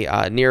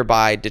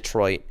nearby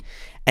Detroit,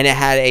 and it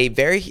had a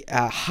very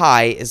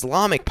high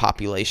Islamic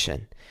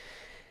population.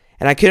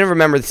 And I couldn't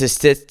remember the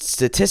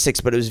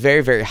statistics, but it was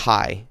very, very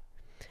high.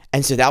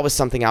 And so that was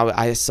something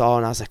I saw,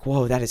 and I was like,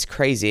 "Whoa, that is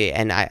crazy!"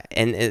 And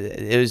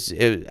it was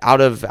out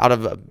of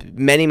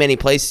many, many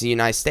places in the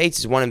United States,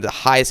 is one of the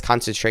highest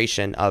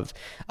concentration of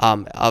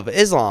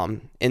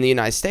Islam in the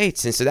United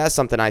States. And so that's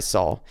something I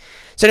saw.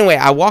 So anyway,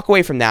 I walk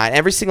away from that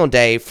every single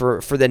day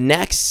for the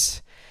next.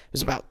 It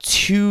was about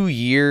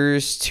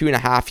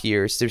 2.5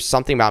 years. There's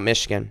something about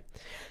Michigan.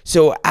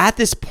 So at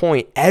this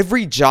point,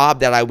 every job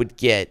that I would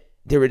get,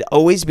 there would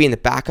always be in the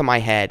back of my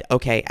head,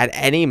 okay, at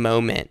any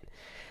moment,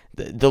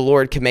 the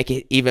Lord could make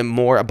it even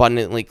more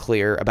abundantly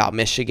clear about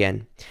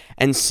Michigan.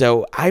 And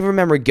so I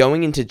remember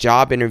going into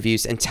job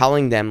interviews and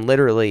telling them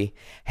literally,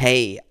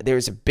 hey,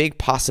 there's a big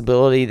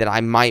possibility that I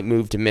might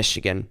move to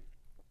Michigan.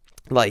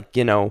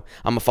 I'm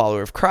a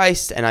follower of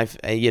Christ, and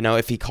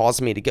if he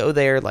calls me to go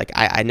there,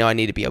 I know I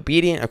need to be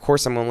obedient. Of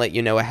course, I'm going to let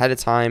you know ahead of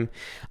time.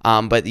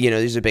 But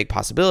there's a big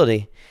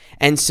possibility.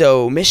 And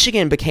so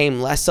Michigan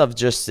became less of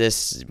just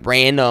this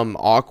random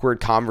awkward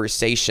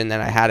conversation that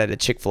I had at a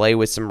Chick-fil-A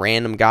with some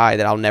random guy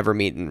that I'll never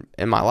meet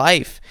in my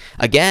life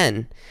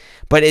again.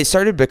 But it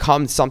started to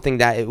become something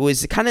that it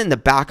was kind of in the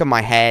back of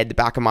my head, the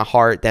back of my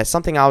heart. That's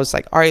something I was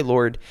like, all right,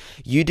 Lord,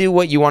 you do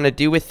what you want to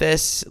do with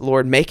this.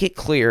 Lord, make it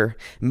clear.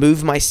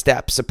 Move my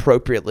steps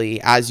appropriately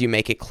as you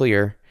make it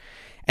clear.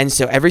 And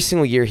so every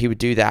single year he would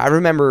do that. I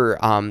remember,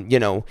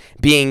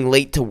 being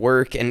late to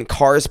work and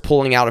cars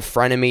pulling out in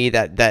front of me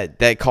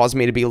that caused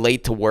me to be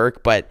late to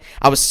work. But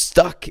I was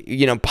stuck,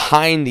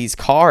 behind these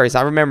cars.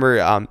 I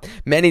remember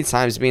many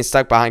times being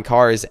stuck behind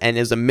cars, and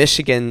it was a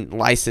Michigan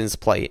license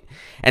plate.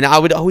 And I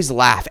would always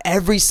laugh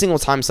every single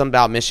time something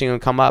about Michigan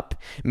would come up.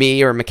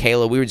 Me or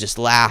Michaela, we would just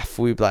laugh.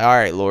 We'd be like, all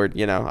right, Lord,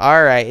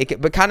 all right.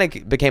 But kind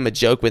of became a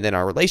joke within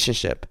our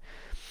relationship.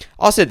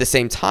 Also, at the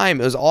same time,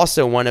 it was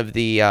also one of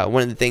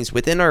the things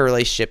within our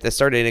relationship that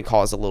started to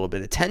cause a little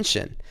bit of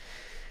tension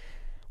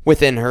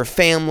within her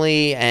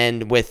family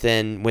and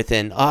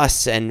within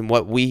us, and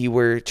what we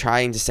were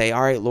trying to say.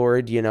 All right,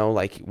 Lord,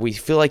 we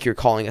feel like you're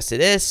calling us to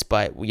this,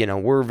 but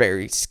we're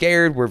very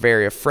scared, we're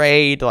very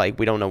afraid,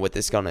 we don't know what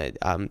this is gonna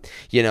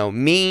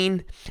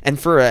mean. And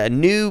for a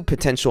new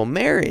potential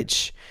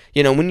marriage,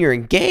 when you're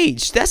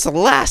engaged, that's the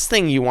last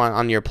thing you want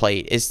on your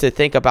plate, is to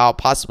think about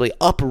possibly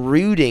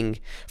uprooting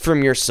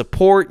from your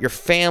support, your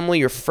family,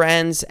 your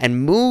friends,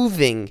 and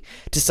moving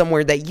to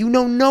somewhere that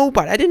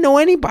nobody. I didn't know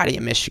anybody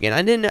in Michigan.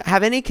 I didn't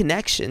have any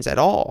connections at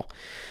all.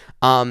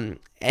 And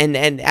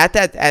at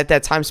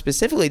that time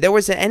specifically, there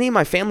wasn't any of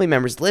my family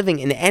members living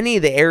in any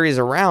of the areas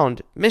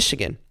around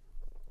Michigan.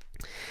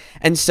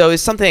 And so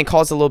it's something that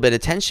caused a little bit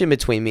of tension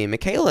between me and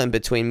Michaela, and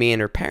between me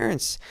and her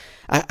parents.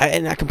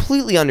 And I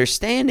completely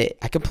understand it.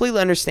 I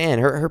completely understand.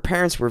 Her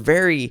parents were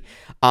very,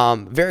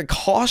 very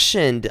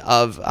cautioned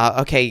of,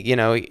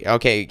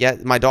 okay, yeah,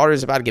 my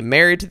daughter's about to get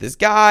married to this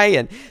guy,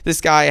 and this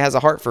guy has a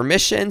heart for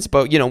missions,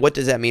 but, what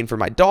does that mean for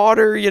my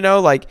daughter?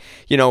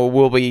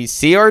 Will we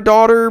see our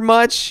daughter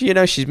much?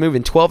 She's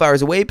moving 12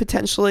 hours away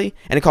potentially,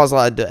 and it caused a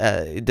lot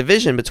of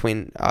division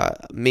between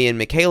me and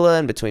Michaela,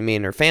 and between me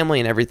and her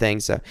family and everything.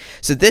 So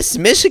this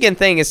Michigan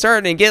thing is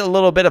starting to get a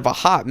little bit of a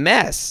hot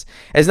mess.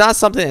 It's not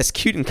something that's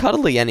cute and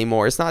cuddly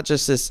anymore. It's not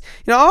just this,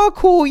 oh,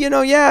 cool,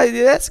 yeah,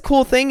 that's a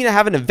cool thing,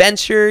 have an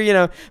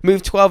adventure,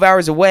 move 12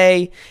 hours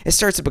away. It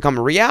starts to become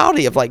a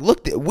reality of like,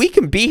 look, we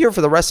can be here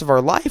for the rest of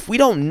our life. We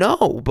don't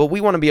know, but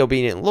we want to be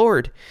obedient,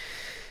 Lord.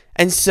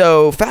 And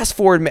so fast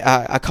forward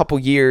a couple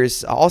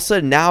years, all of a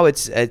sudden now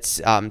it's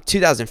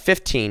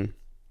 2015.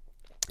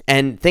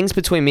 And things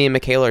between me and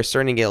Michaela are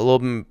starting to get a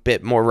little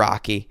bit more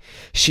rocky.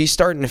 She's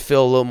starting to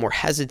feel a little more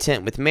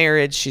hesitant with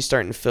marriage. She's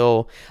starting to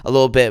feel a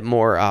little bit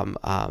more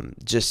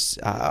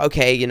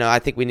okay, I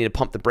think we need to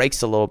pump the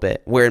brakes a little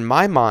bit. Where in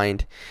my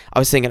mind, I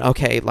was thinking,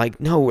 okay,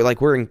 like, no,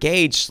 we're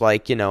engaged,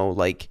 like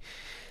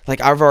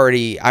I've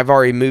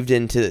already moved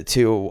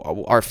into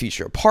our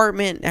future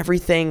apartment and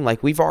everything.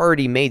 Like, we've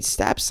already made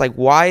steps. Like,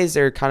 why is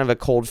there kind of a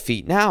cold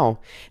feet now?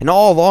 And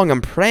all along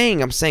I'm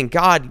praying, I'm saying,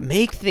 God,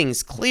 make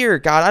things clear.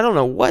 God, I don't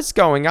know what's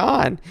going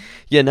on.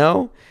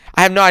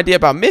 I have no idea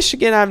about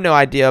Michigan. I have no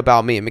idea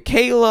about me and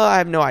Michaela. I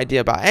have no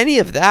idea about any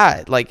of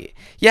that. Like,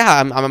 yeah,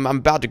 I'm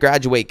about to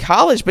graduate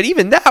college, but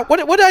even that, what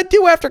do I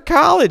do after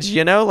college?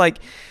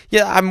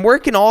 Yeah, I'm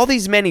working all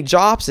these many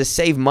jobs to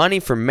save money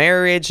for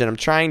marriage, and I'm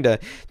trying to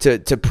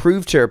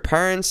prove to her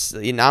parents,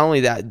 not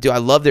only that do I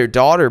love their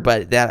daughter,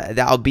 but that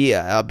I'll be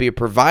a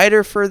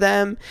provider for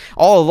them.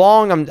 All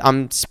along,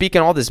 I'm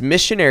speaking all this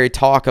missionary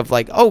talk of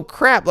like, oh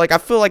crap, like I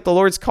feel like the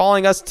Lord's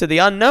calling us to the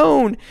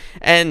unknown,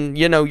 and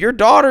your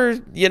daughter,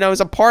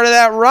 is a part of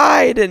that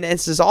ride, and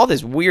it's just all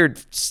this weird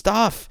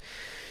stuff.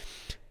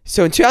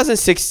 So in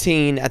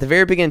 2016, at the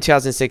very beginning of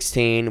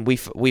 2016,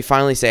 we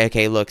finally say,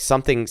 okay, look,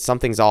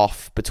 something's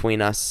off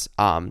between us.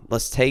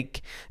 Let's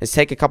take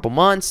a couple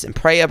months and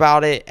pray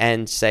about it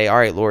and say, all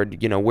right,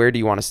 Lord, where do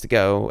you want us to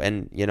go?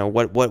 And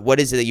what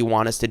is it that you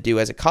want us to do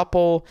as a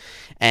couple,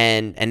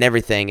 and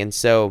everything. And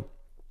so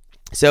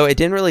it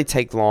didn't really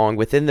take long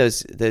within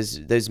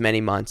those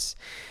many months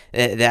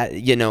that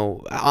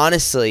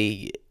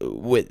honestly,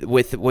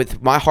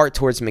 with my heart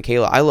towards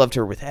Michaela, I loved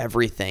her with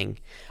everything.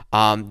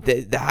 When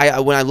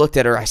I looked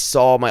at her, I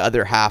saw my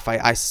other half.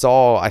 I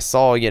saw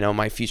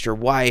my future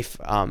wife.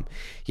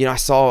 I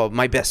saw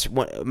my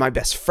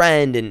best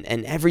friend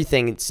and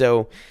everything.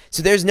 So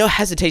there's no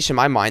hesitation in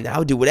my mind that I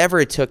would do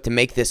whatever it took to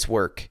make this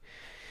work.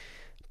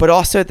 But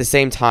also at the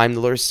same time, the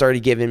Lord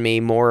started giving me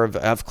more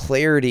of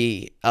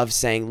clarity of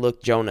saying,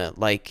 look, Jonah,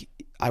 like,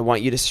 I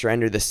want you to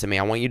surrender this to me.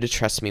 I want you to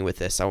trust me with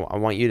this. I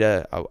want you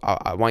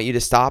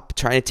to stop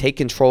trying to take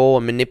control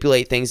and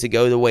manipulate things to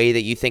go the way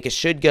that you think it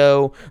should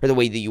go, or the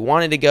way that you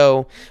want it to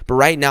go. But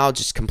right now,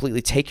 just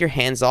completely take your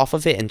hands off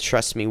of it and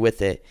trust me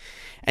with it.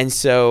 And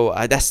so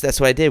that's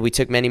what I did. We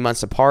took many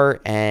months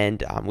apart,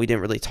 and we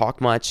didn't really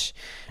talk much.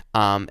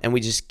 And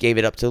we just gave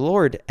it up to the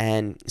Lord.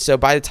 And so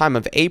by the time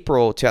of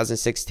April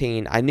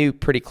 2016, I knew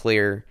pretty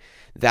clear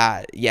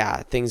that,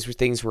 yeah,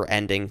 things were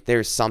ending.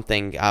 There's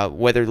something,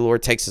 whether the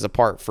Lord takes us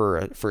apart for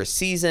a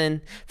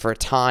season, for a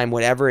time,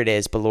 whatever it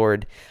is. But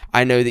Lord,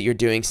 I know that you're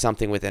doing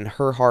something within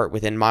her heart,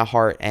 within my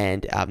heart,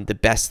 and the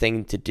best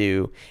thing to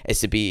do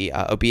is to be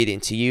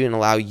obedient to you and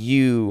allow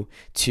you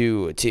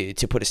to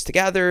put us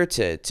together,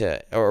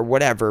 or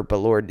whatever. But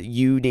Lord,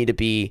 you need to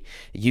be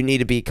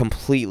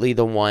completely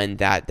the one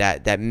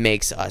that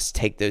makes us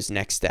take those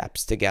next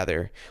steps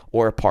together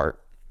or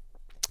apart.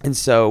 And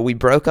so we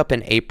broke up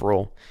in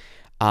April.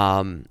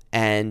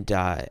 And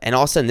all of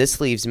a sudden,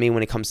 this leaves me,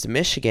 when it comes to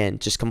Michigan,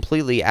 just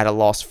completely at a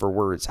loss for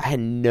words. I had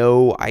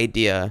no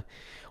idea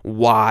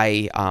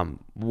why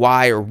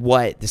or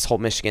what this whole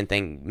Michigan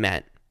thing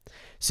meant.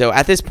 So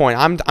at this point,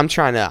 I'm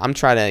trying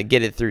to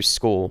get it through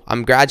school.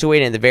 I'm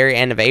graduating at the very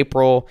end of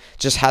April.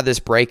 Just had this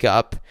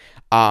breakup.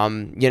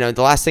 The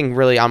last thing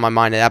really on my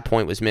mind at that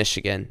point was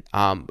Michigan.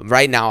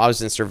 Right now, I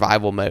was in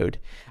survival mode.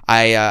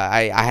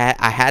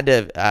 I had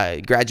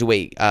to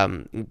graduate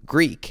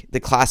Greek, the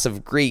class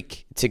of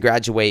Greek, to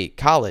graduate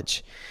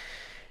college.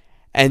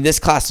 And this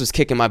class was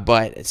kicking my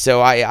butt.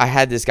 So I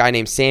had this guy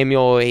named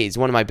Samuel. He's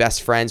one of my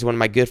best friends, one of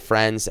my good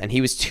friends, and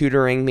he was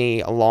tutoring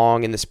me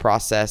along in this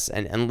process.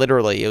 And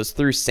literally, it was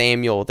through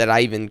Samuel that I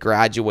even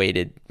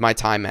graduated my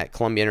time at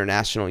Columbia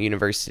International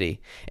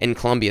University in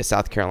Columbia,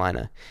 South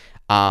Carolina.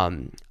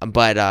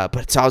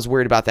 But so I was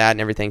worried about that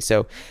and everything.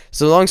 So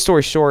long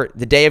story short,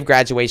 the day of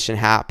graduation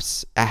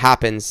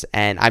happens,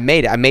 and I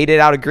made it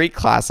out of Greek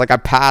class. Like, I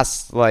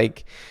passed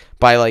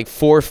by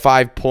 4 or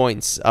 5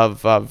 points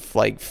of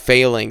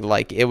failing.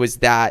 Like, it was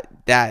that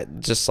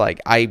just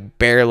like I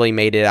barely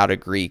made it out of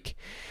Greek.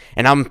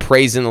 And I'm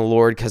praising the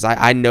Lord because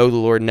I know the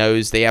Lord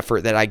knows the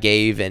effort that I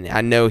gave, and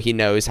I know he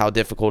knows how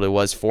difficult it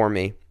was for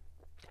me.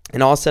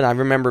 And all of a sudden, I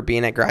remember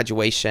being at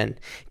graduation,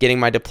 getting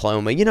my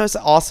diploma. It's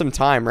an awesome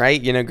time,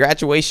 right?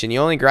 Graduation. You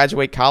only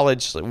graduate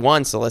college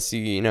once unless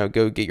you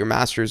go get your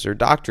master's or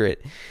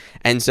doctorate.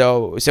 And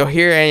so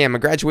here I am. I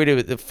graduated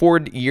with a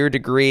 4-year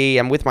degree.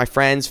 I'm with my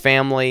friends,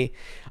 family,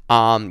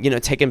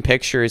 taking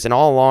pictures. And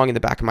all along in the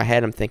back of my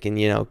head, I'm thinking,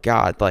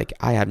 God, like,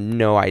 I have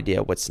no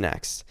idea what's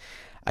next.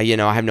 I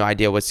have no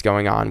idea what's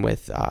going on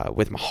with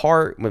my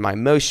heart, with my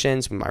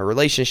emotions, with my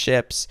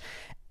relationships.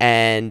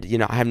 And,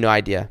 I have no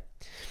idea.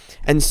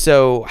 And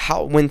so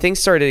when things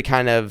started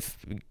kind of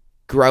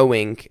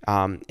growing,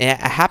 it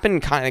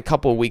happened kind of a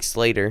couple of weeks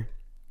later.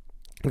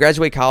 I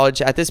graduate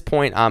college. At this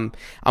point, I'm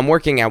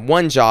working at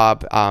one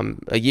job.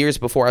 Years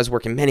before, I was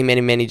working many, many,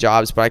 many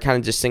jobs, but I kind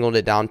of just singled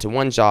it down to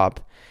one job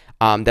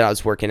that I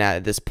was working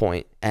at this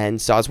point.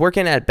 And so I was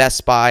working at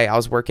Best Buy. I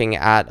was working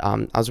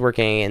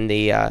in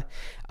the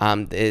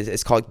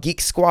it's called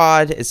Geek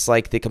Squad. It's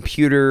like the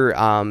computer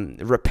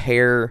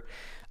repair.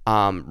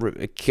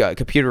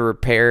 Computer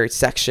repair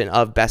section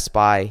of Best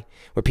Buy,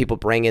 where people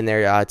bring in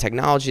their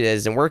technology that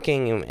isn't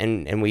working,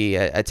 and we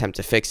attempt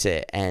to fix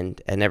it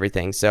and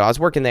everything. So I was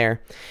working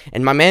there,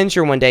 and my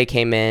manager one day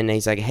came in and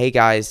he's like, "Hey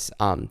guys,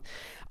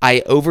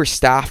 I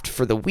overstaffed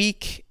for the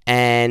week,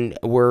 and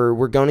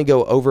we're going to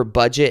go over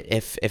budget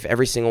if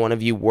every single one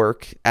of you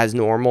work as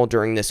normal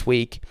during this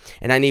week,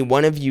 and I need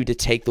one of you to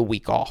take the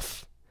week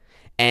off."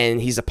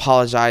 And he's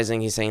apologizing.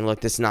 He's saying,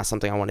 "Look, this is not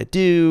something I want to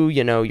do.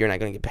 You're not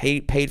going to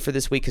get paid for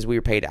this week because we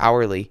were paid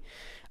hourly."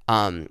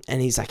 And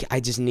he's like,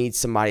 "I just need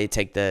somebody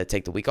to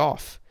take the week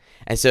off."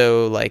 And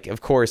so, like, of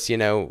course,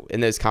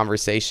 in those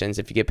conversations,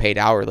 if you get paid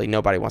hourly,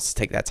 nobody wants to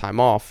take that time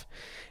off.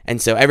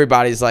 And so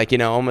everybody's like,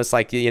 almost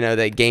like,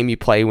 that game you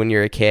play when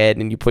you're a kid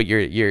and you put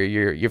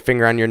your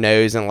finger on your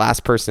nose, and the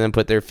last person to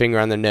put their finger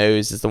on their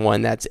nose is the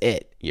one that's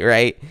it,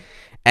 right?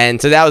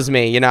 And so that was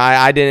me.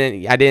 I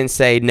didn't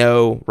say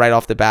no right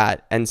off the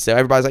bat. And so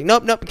everybody's like,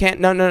 nope, can't,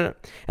 no. And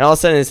all of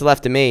a sudden it's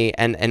left to me.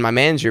 And my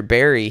manager,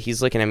 Barry,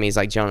 he's looking at me. He's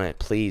like, "Jonah,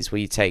 please, will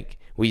you take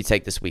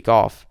this week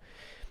off?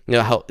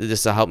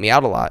 This will help me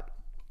out a lot."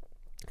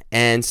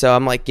 And so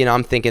I'm like,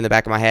 I'm thinking in the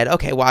back of my head,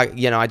 okay, well,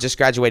 I just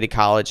graduated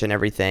college and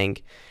everything.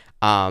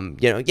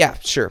 Yeah,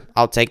 sure.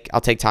 I'll take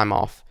time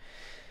off.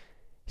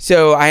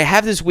 So I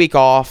have this week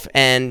off,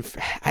 and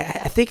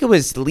I think it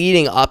was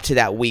leading up to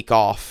that week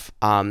off.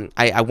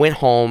 I went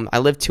home. I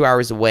lived 2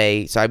 hours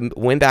away, so I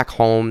went back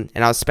home,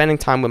 and I was spending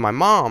time with my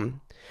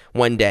mom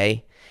one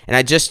day, and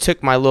I just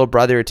took my little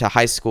brother to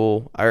high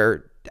school,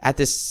 or at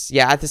this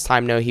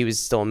time, no, he was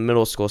still in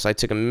middle school, so I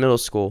took him to middle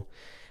school,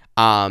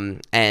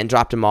 and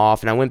dropped him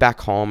off, and I went back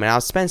home, and I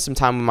was spending some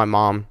time with my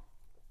mom.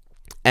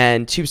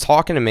 And she was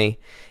talking to me,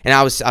 and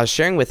I was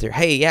sharing with her,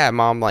 "Hey, yeah,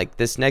 Mom, like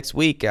this next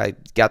week, I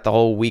got the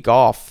whole week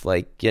off,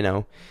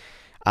 and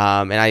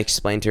I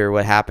explained to her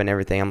what happened,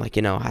 everything. I'm like,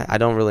 I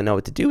don't really know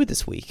what to do with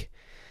this week."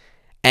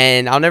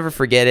 And I'll never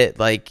forget it.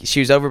 Like,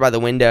 she was over by the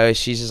window.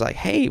 She's just like,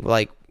 "Hey,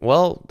 like,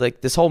 well, like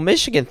this whole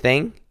Michigan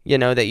thing,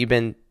 that you've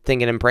been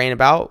thinking and praying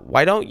about,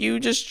 why don't you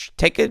just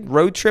take a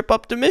road trip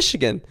up to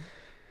Michigan?"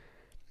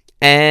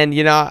 And,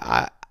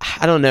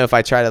 I don't know if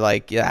I try to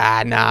like,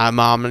 nah,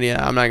 Mom,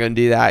 I'm not going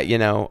to do that,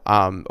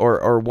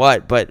 or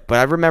what. But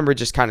I remember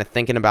just kind of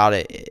thinking about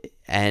it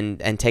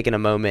and taking a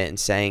moment and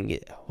saying,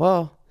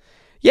 well,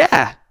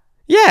 yeah,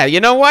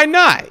 why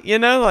not?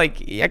 Like,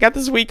 I got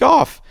this week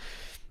off.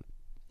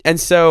 And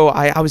so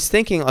I was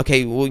thinking,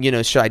 okay,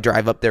 well, should I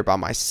drive up there by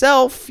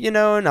myself, And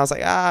I was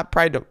like, I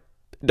probably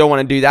don't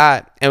want to do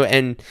that.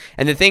 And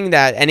the thing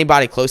that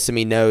anybody close to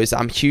me knows,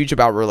 I'm huge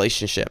about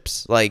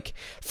relationships, like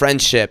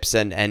friendships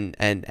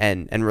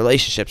and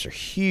relationships are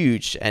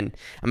huge. And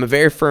I'm a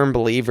very firm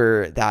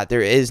believer that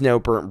there is no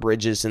burnt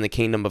bridges in the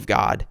kingdom of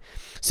God.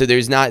 So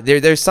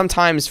there's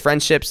sometimes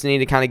friendships need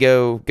to kind of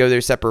go their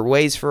separate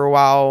ways for a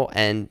while,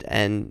 and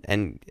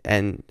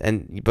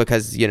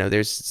because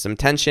there's some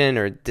tension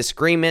or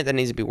disagreement that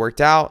needs to be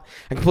worked out.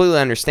 I completely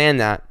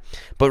understand that,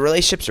 but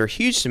relationships are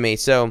huge to me.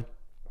 So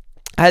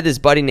I had this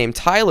buddy named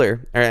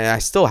Tyler, and I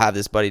still have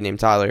this buddy named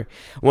Tyler,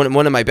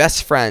 one of my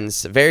best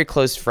friends, a very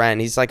close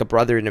friend. He's like a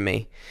brother to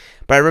me.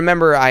 But I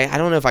remember, I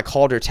don't know if I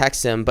called or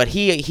texted him, but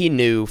he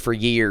knew for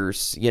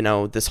years,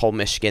 this whole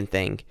Michigan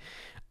thing.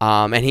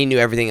 And he knew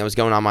everything that was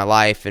going on in my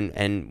life,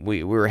 and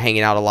we were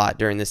hanging out a lot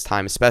during this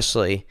time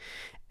especially.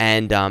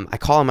 And I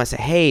call him, I say,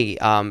 "Hey,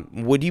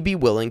 would you be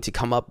willing to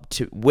come up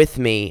with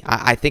me?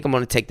 I think I'm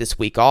going to take this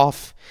week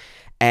off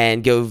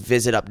and go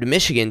visit up to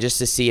Michigan just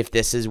to see if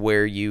this is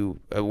where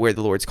the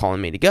Lord's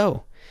calling me to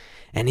go."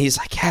 And he's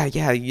like, yeah,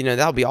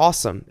 that'll be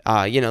awesome.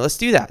 Let's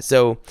do that.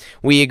 So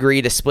we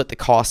agree to split the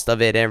cost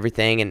of it and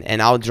everything,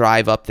 and I'll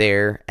drive up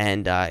there,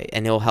 and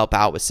he'll help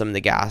out with some of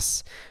the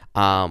gas.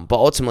 But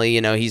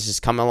ultimately, he's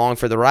just coming along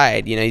for the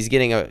ride. He's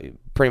getting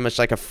pretty much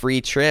like a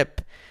free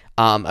trip,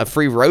 a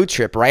free road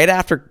trip right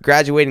after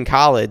graduating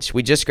college.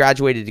 We just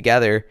graduated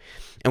together.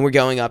 And we're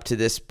going up to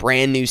this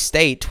brand new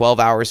state 12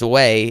 hours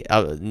away,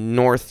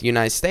 North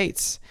United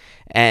States.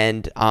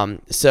 And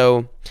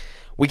so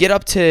we get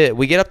up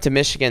to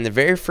Michigan the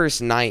very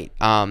first night.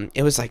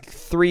 It was like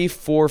 3,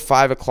 4,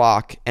 5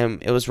 o'clock,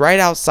 and it was right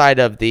outside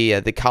of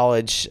the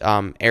college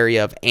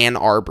area of Ann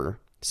Arbor.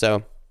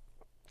 So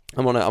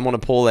I'm gonna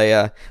pull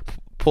a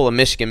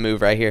Michigan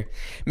move right here.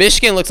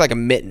 Michigan looks like a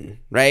mitten,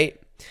 right?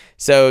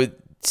 So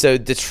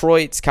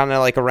Detroit's kind of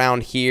like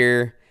around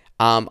here.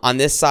 On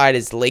this side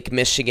is Lake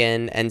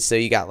Michigan, and so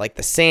you got like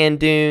the sand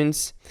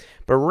dunes.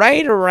 But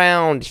right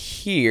around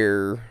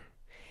here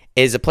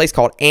is a place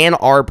called Ann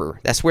Arbor.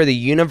 That's where the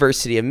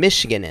University of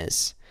Michigan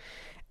is.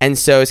 And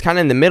so it's kind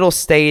of in the middle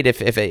state,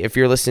 if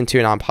you're listening to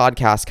it on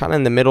podcast, kind of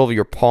in the middle of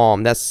your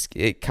palm. That's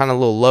kind of a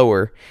little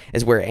lower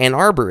is where Ann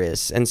Arbor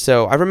is. And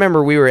so I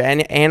remember we were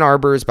in Ann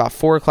Arbor. It's about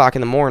 4 o'clock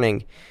in the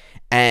morning.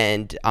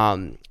 And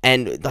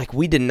like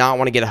we did not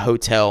want to get a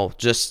hotel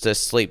just to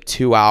sleep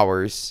 2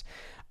 hours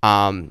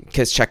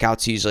because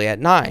checkout's usually at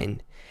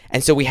 9.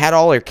 And so we had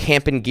all our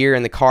camping gear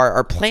in the car.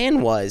 Our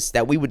plan was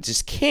that we would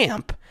just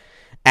camp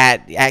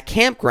at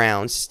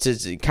campgrounds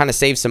to kind of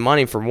save some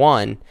money for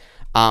one,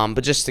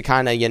 but just to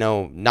kind of,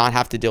 not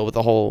have to deal with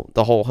the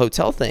whole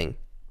hotel thing.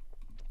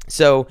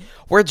 So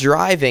we're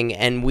driving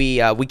and we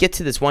get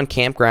to this one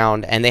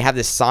campground and they have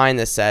this sign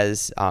that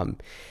says,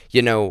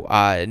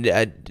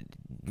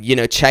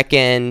 check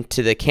in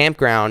to the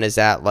campground is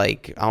at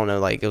like, I don't know,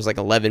 like it was like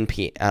 11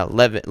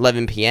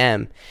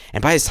 p.m.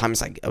 And by this time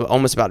it's like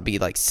almost about to be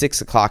like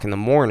 6 o'clock in the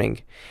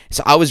morning.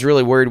 So I was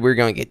really worried we were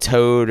going to get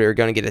towed or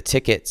going to get a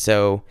ticket.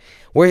 So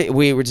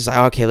we were just like,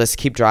 okay, let's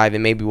keep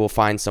driving. Maybe we'll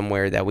find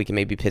somewhere that we can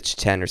maybe pitch a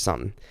tent or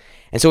something.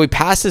 And so we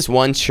passed this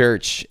one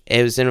church.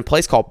 It was in a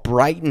place called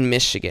Brighton,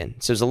 Michigan.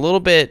 So it was a little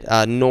bit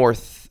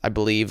north, I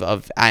believe,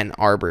 of Ann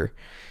Arbor.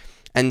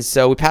 And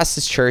so we passed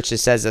this church. It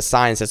says a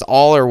sign that says,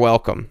 all are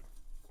welcome.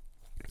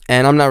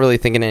 And I'm not really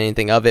thinking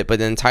anything of it. But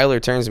then Tyler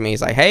turns to me.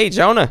 He's like, hey,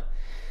 Jonah,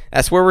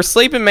 that's where we're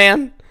sleeping,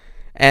 man.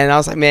 And I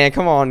was like, man,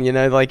 come on.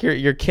 Like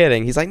you're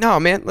kidding. He's like,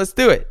 no, man, let's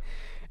do it.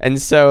 And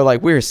so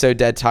like we were so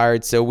dead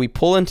tired. So we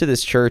pull into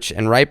this church,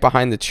 and right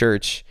behind the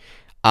church,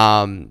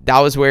 that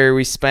was where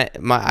I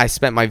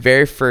spent my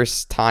very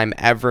first time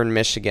ever in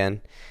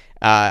Michigan.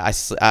 That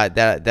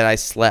I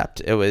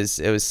slept. It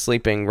was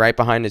sleeping right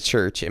behind the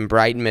church in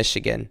Brighton,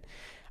 Michigan.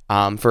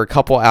 For a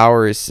couple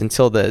hours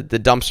until the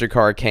dumpster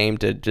car came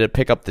to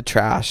pick up the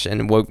trash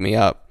and woke me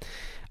up.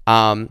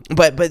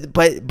 But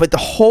the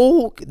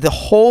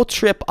whole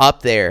trip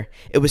up there,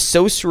 it was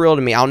so surreal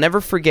to me. I'll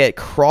never forget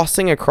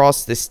crossing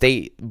across the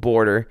state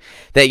border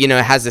that, it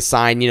has a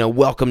sign,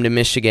 welcome to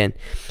Michigan.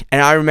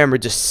 And I remember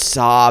just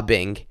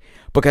sobbing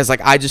because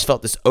like I just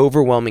felt this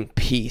overwhelming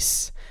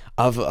peace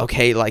of,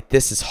 okay, like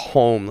this is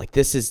home. Like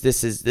this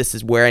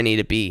is where I need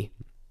to be.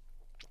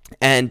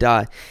 And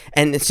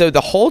so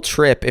the whole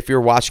trip, if you're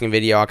watching a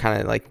video, I'll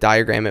kind of like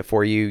diagram it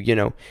for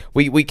you.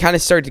 We kind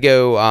of start to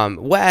go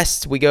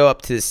west. We go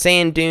up to the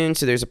sand dunes.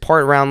 So there's a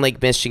part around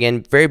Lake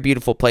Michigan, very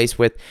beautiful place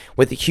with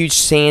a huge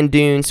sand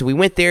dune. So we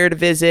went there to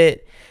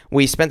visit.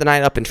 We spent the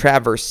night up in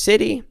Traverse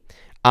City.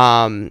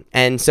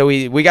 And so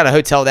we got a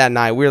hotel that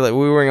night. We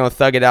were going to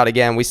thug it out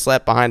again. We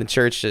slept behind the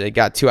church.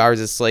 Got 2 hours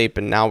of sleep,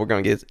 and now we're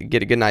going to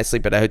get a good night's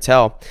sleep at a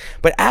hotel.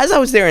 But as I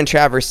was there in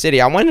Traverse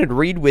City, I wanted to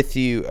read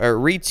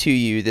to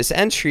you this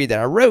entry that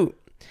I wrote.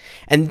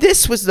 And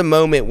this was the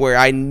moment where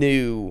I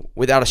knew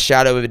without a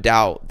shadow of a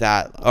doubt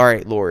that, all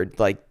right, Lord,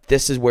 like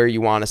this is where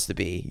you want us to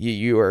be.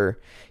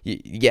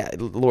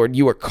 Lord,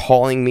 you are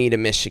calling me to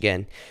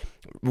Michigan.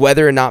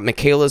 Whether or not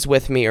Michaela's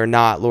with me or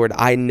not, Lord,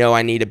 I know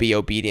I need to be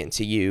obedient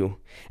to you.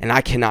 And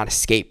I cannot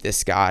escape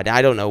this, God.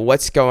 I don't know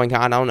what's going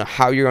on. I don't know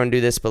how you're going to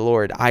do this, but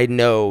Lord, I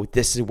know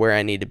this is where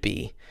I need to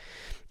be.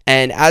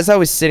 And as I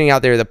was sitting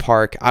out there at the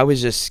park, I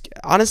was just,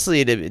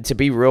 honestly, to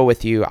be real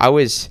with you, I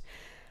was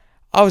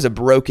a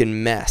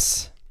broken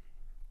mess.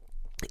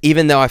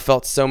 Even though I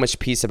felt so much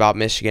peace about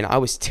Michigan, I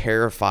was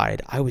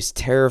terrified.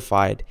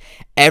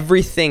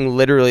 Everything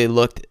literally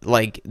looked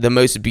like the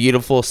most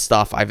beautiful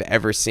stuff I've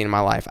ever seen in my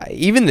life.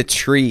 Even the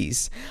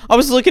trees. I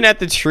was looking at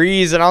the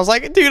trees and I was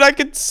like, dude, I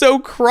could so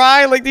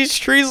cry. Like these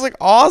trees look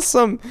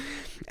awesome.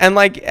 And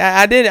like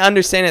I didn't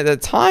understand it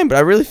at the time, but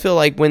I really feel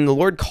like when the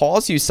Lord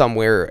calls you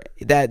somewhere,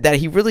 that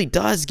He really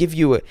does give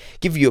you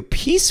a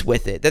peace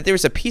with it. That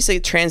there's a peace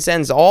that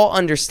transcends all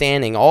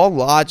understanding, all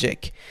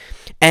logic.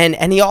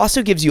 And He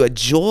also gives you a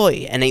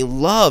joy and a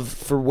love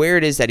for where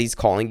it is that He's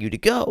calling you to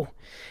go.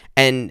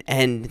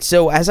 And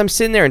so as I'm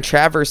sitting there in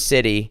Traverse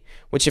City,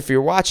 which if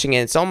you're watching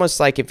it, it's almost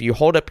like if you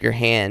hold up your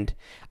hand,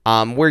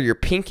 where your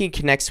pinky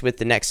connects with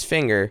the next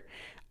finger,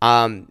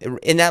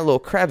 in that little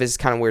crevice is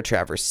kind of where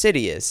Traverse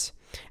City is.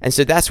 And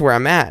so that's where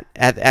I'm at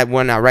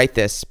when I write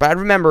this. But I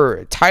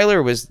remember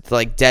Tyler was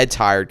like dead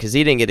tired because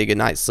he didn't get a good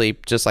night's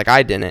sleep, just like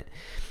I didn't.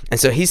 And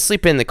so he's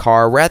sleeping in the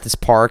car. We're at this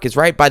park. It's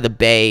right by the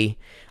bay.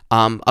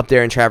 Up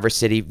there in Traverse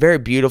City, very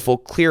beautiful,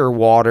 clear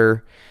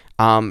water,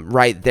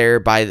 right there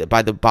by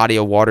the body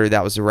of water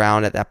that was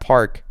around at that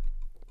park.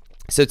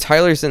 So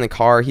Tyler's in the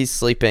car, he's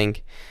sleeping,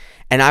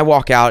 and I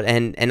walk out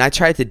and I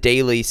try to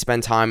daily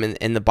spend time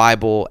in the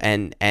Bible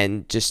and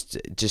just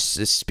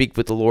speak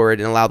with the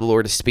Lord and allow the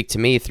Lord to speak to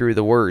me through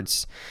the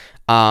words.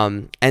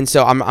 And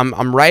so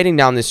I'm writing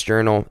down this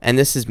journal, and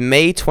this is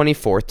May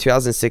 24th,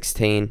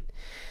 2016.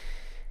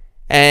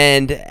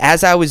 And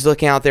as I was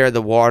looking out there at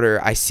the water,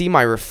 I see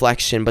my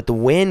reflection, but the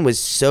wind was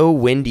so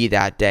windy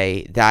that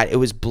day that it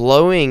was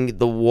blowing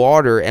the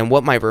water and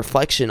what my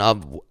reflection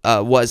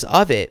was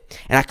of it,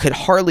 and I could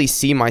hardly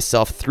see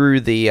myself through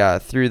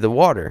the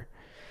water.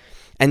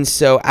 And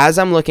so as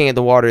I'm looking at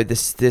the water,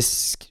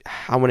 this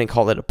I wouldn't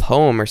call it a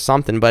poem or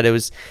something, but it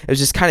was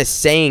just kind of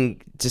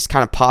saying, just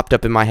kind of popped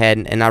up in my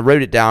head, and I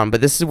wrote it down.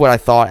 But this is what I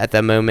thought at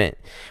that moment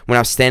when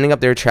I was standing up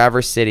there at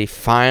Traverse City,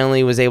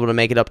 finally was able to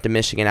make it up to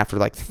Michigan after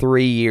like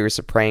 3 years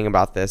of praying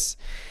about this.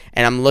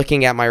 And I'm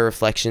looking at my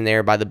reflection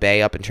there by the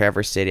bay up in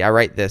Traverse City. I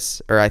write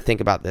this, or I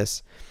think about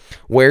this: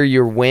 where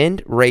your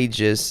wind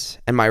rages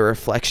and my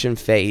reflection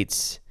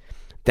fades,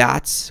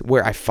 that's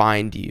where I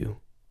find you.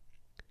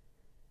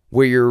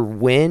 Where your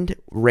wind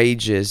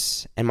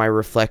rages and my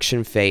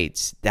reflection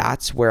fades,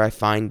 that's where I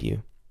find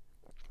you.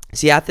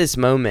 See, at this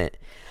moment,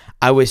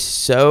 I was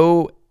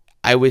so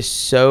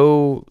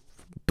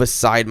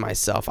beside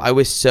myself. I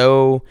was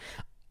so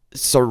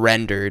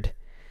surrendered.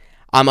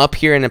 I'm up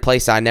here in a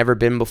place I'd never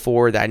been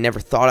before, that I never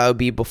thought I would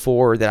be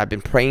before, that I've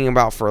been praying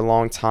about for a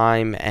long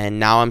time,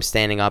 and now I'm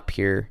standing up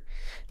here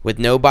with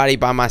nobody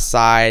by my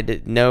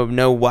side,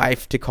 no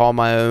wife to call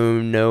my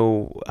own,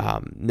 no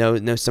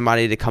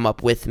somebody to come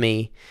up with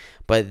me,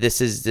 but this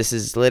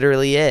is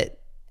literally it.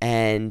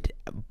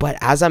 But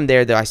as I'm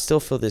there, though, I still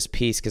feel this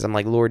peace because I'm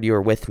like, Lord, you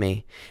are with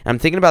me. And I'm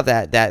thinking about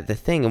the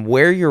thing of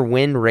where your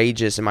wind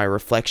rages and my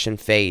reflection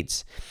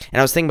fades.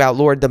 And I was thinking about,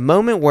 Lord, the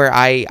moment where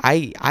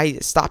I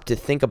stopped to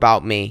think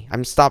about me.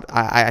 I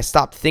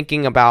stopped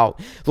thinking about,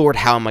 Lord,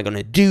 how am I going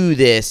to do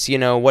this?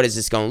 What is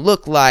this going to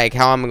look like?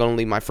 How am I going to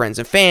leave my friends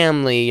and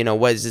family?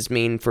 What does this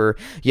mean for,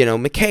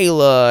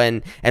 Michaela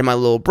and my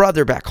little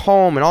brother back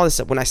home and all this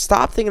stuff? When I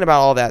stop thinking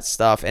about all that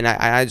stuff and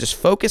I just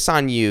focus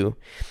on you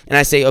and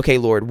I say, okay,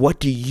 Lord, what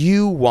do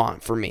you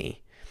want for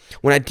me?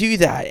 When I do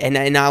that and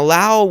I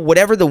allow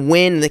whatever the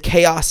wind and the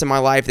chaos in my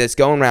life that's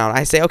going around,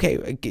 I say,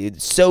 okay,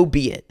 so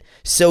be it.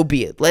 So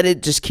be it. Let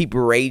it just keep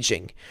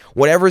raging.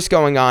 Whatever's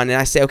going on. And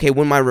I say, okay,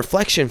 when my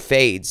reflection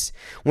fades,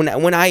 when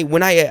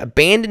I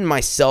abandon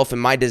myself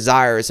and my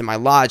desires and my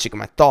logic and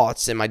my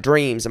thoughts and my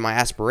dreams and my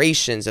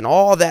aspirations and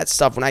all that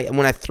stuff,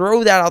 when I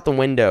throw that out the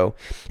window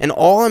and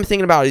all I'm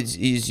thinking about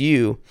is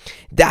you,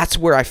 that's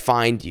where I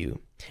find you.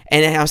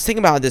 And I was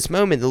thinking about this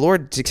moment, the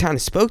Lord just kind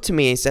of spoke to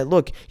me and said,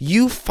 look,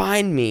 you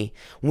find me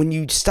when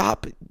you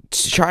stop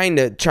trying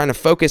to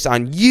focus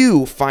on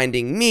you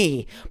finding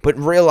me, but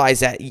realize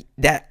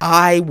that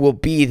I will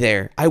be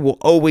there. I will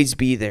always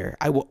be there.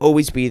 I will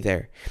always be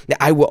there. That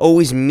I will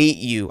always meet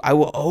you. I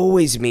will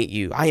always meet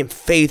you. I am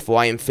faithful.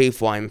 I am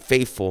faithful. I am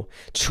faithful.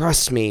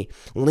 Trust me.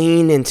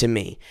 Lean into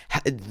me.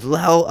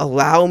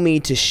 Allow me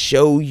to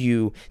show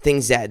you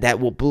things that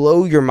will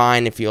blow your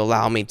mind if you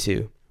allow me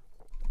to.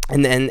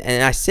 And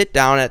I sit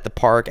down at the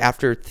park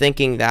after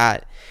thinking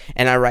that,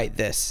 and I write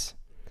this.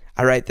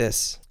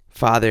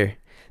 Father,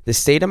 the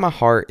state of my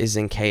heart is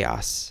in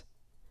chaos.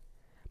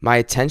 My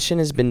attention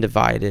has been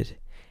divided,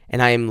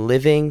 and I am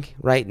living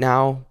right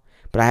now,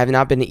 but I have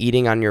not been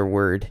eating on your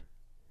word.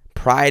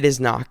 Pride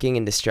is knocking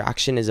and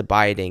distraction is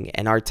abiding,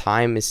 and our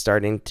time is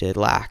starting to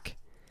lack.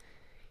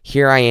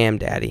 Here I am,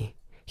 Daddy,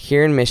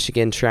 here in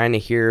Michigan, trying to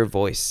hear your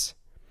voice.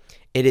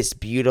 It is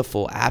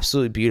beautiful,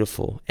 absolutely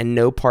beautiful, and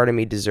no part of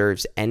me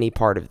deserves any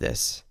part of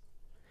this.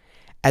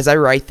 As I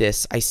write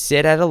this, I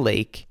sit at a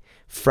lake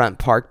front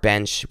park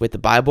bench with the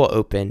Bible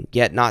open,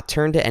 yet not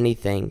turned to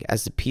anything,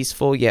 as the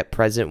peaceful yet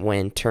present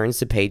wind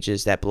turns the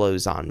pages that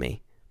blows on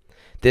me.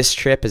 This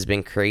trip has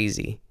been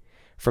crazy.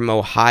 From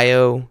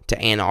Ohio to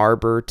Ann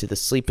Arbor to the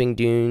Sleeping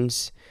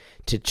Dunes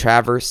to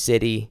Traverse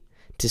City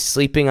to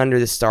sleeping under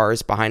the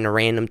stars behind a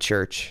random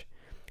church.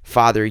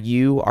 Father,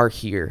 you are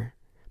here,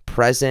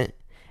 present,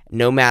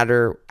 no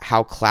matter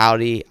how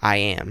cloudy I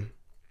am.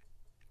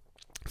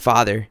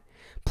 Father,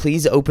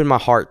 please open my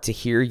heart to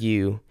hear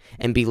you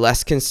and be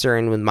less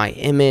concerned with my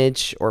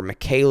image or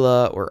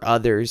Michaela or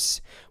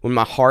others, when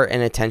my heart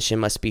and attention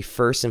must be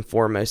first and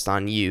foremost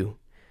on you.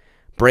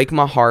 Break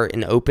my heart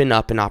and open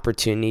up an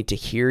opportunity to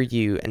hear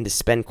you and to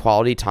spend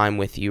quality time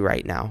with you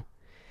right now.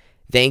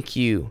 Thank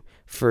you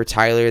for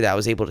Tyler that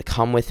was able to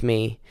come with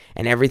me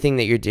and everything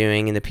that you're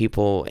doing and the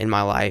people in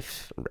my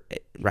life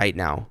right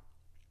now.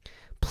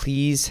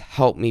 Please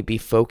help me be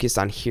focused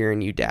on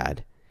hearing you,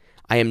 Dad.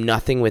 I am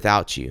nothing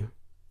without you.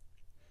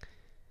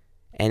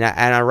 And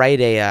I write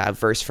a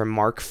verse from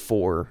Mark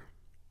 4,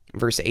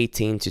 verse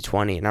 18 to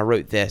 20. And I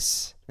wrote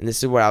this. And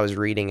this is what I was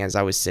reading as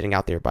I was sitting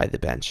out there by the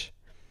bench.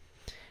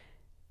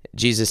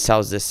 Jesus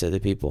tells this to the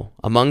people.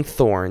 Among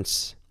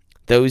thorns,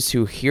 those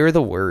who hear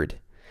the word,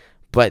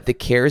 but the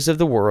cares of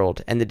the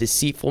world and the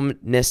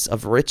deceitfulness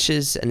of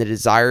riches and the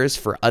desires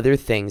for other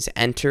things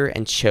enter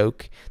and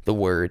choke the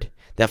word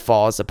that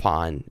falls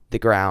upon the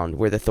ground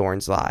where the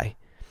thorns lie,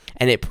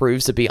 and it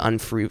proves to be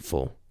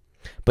unfruitful.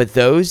 But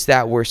the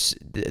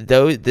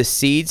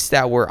seeds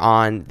that were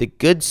on the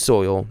good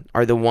soil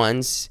are the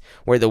ones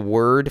where the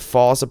word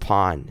falls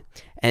upon,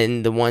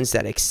 and the ones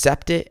that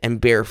accept it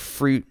and bear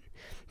fruit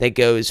that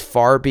goes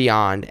far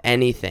beyond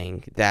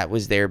anything that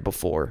was there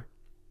before.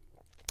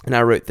 And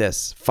I wrote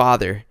this: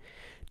 Father,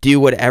 do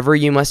whatever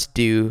you must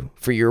do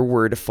for your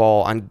word to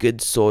fall on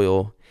good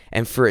soil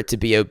and for it to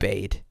be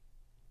obeyed.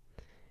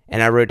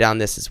 And I wrote down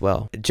this as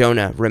well: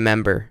 Jonah,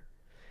 remember,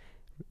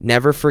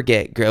 never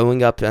forget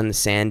growing up on the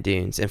sand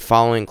dunes and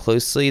following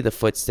closely the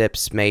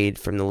footsteps made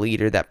from the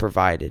leader that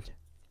provided.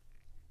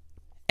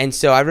 And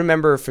so I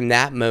remember from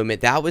that moment,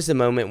 that was the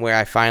moment where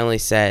I finally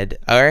said,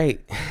 all right.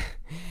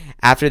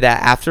 After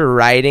that, after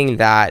writing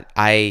that,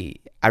 I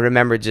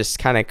remember just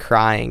kind of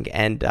crying.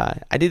 And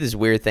I do this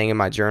weird thing in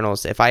my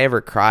journals. If I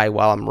ever cry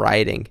while I'm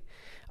writing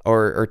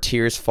or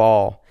tears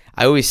fall,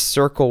 I always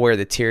circle where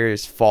the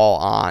tears fall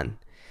on.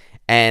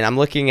 And I'm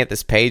looking at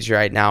this page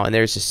right now, and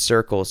there's just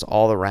circles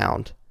all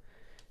around.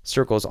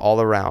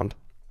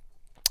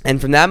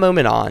 And from that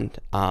moment on,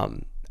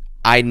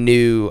 I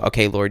knew,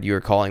 okay, Lord, you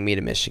were calling me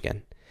to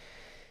Michigan.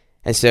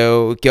 And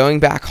so going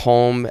back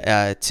home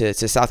to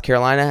South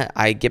Carolina,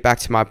 I get back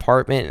to my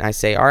apartment and I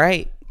say, all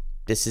right,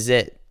 this is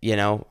it. You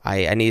know,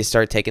 I need to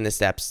start taking the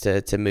steps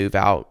to move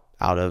out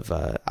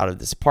of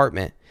this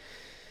apartment.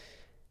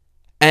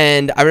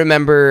 And I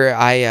remember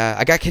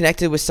I got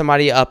connected with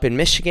somebody up in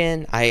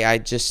Michigan. I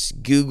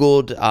just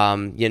Googled,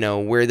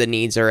 where the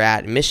needs are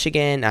at in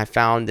Michigan. I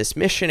found this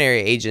missionary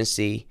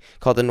agency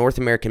called the North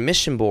American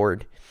Mission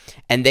Board.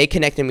 And they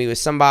connected me with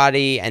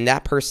somebody, and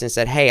that person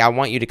said, hey, I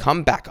want you to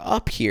come back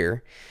up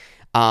here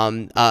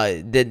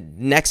the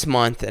next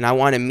month, and I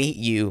want to meet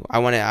you. I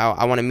want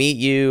to meet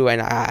you,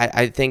 and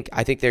I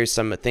think there's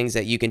some things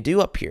that you can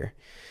do up here.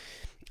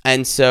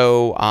 And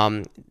so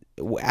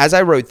as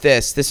I wrote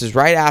this is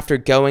right after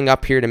going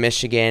up here to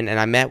Michigan, and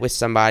I met with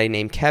somebody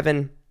named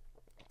Kevin,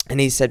 and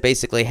he said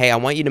basically, hey, I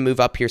want you to move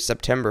up here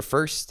September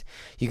 1st.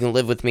 You can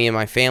live with me and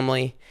my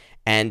family.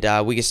 And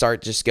we could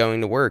start just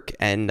going to work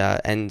and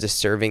just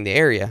serving the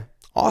area.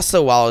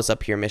 Also, while I was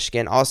up here in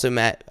Michigan, also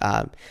met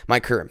my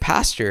current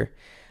pastor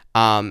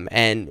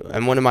and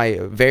one of my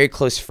very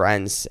close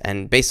friends,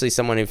 and basically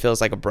someone who feels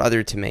like a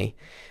brother to me.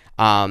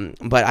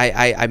 But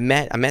I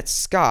met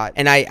Scott,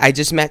 and I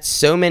just met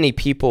so many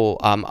people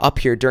up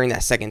here during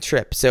that second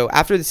trip. So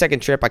after the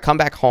second trip, I come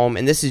back home,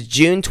 and this is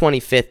June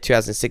 25th,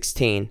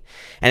 2016.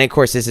 And of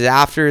course, this is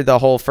after the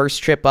whole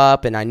first trip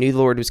up, and I knew the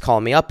Lord was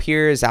calling me up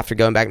here. It's after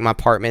going back to my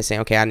apartment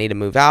saying, okay, I need to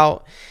move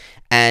out.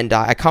 And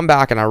I come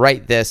back and I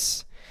write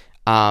this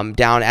down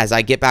as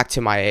I get back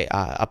to my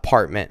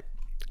apartment.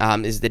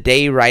 Is the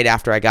day right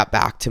after I got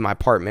back to my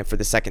apartment for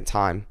the second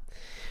time.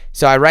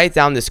 So I write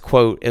down this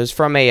quote. It was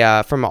from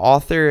an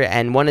author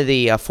and one of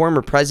the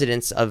former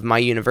presidents of my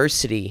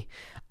university.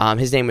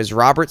 His name was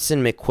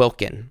Robertson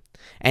McQuilkin.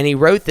 And he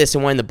wrote this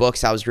in one of the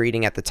books I was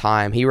reading at the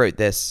time. He wrote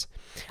this: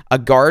 a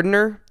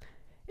gardener,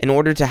 in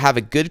order to have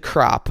a good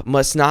crop,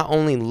 must not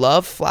only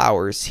love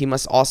flowers, he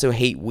must also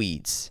hate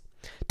weeds.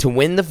 To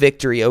win the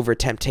victory over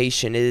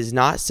temptation, it is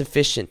not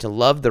sufficient to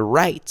love the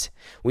right.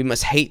 We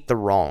must hate the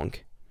wrong.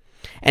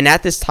 And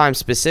at this time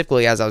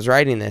specifically, as I was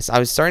writing this, I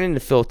was starting to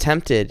feel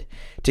tempted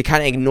to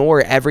kind of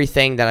ignore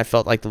everything that I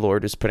felt like the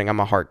Lord was putting on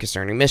my heart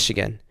concerning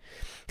Michigan.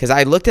 Because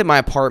I looked at my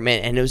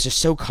apartment and it was just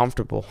so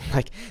comfortable.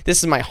 Like, this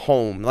is my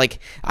home. Like,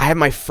 I have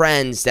my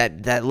friends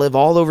that live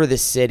all over the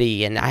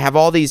city, and I have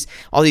all these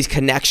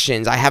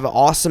connections. I have an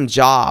awesome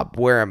job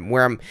where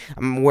I'm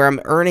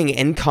earning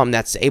income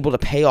that's able to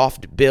pay off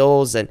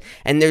bills, and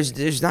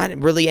there's not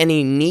really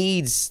any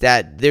needs.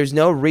 That there's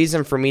no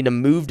reason for me to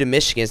move to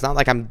Michigan. It's not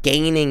like I'm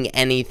gaining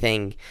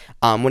anything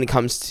when it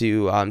comes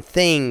to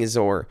things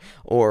or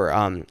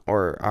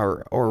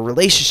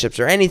relationships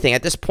or anything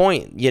at this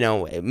point. You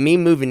know, me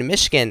moving to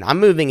Michigan,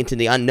 I'm moving into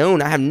the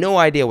unknown. I have no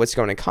idea what's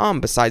going to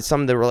come besides some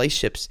of the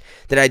relationships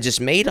that I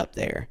just made up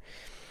there.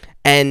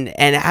 And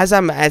as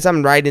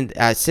I'm writing,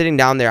 sitting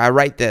down there, I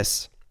write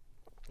this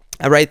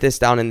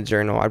down in the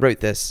journal. I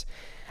wrote this: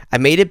 I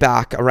made it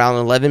back around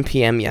 11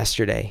 p.m.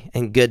 yesterday,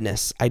 and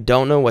goodness, I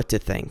don't know what to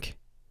think.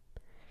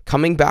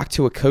 Coming back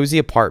to a cozy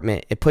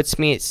apartment, it puts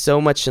me so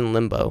much in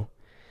limbo.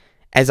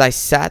 As I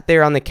sat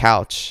there on the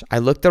couch, I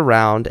looked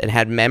around and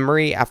had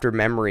memory after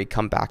memory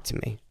come back to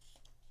me.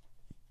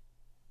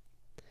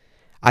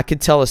 I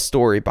could tell a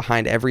story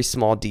behind every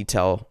small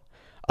detail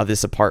of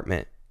this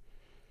apartment.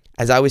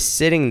 As I was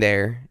sitting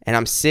there, and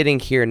I'm sitting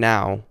here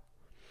now,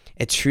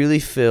 it truly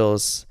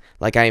feels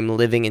like I am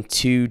living in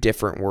two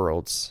different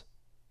worlds.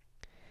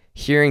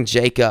 Hearing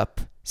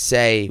Jacob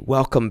say,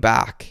 "Welcome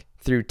back,"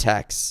 through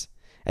text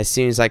as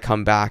soon as I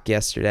come back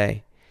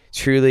yesterday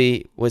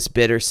truly was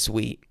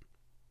bittersweet.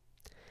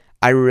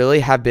 I really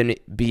have been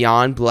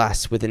beyond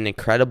blessed with an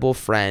incredible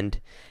friend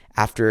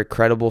after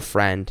incredible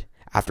friend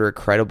after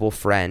incredible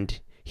friend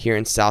here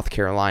in South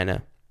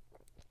Carolina.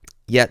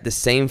 Yet the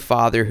same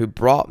Father who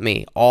brought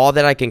me all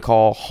that I can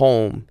call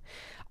home,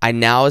 I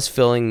now is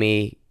calling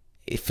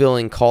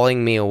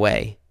me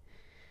away.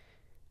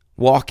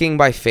 Walking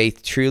by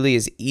faith truly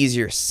is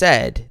easier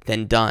said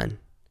than done.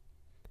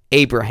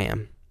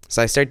 Abraham.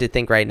 So I start to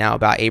think right now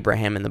about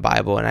Abraham in the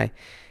Bible, and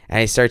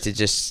I start to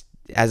just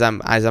as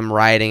I'm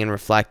writing and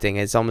reflecting,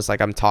 it's almost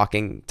like I'm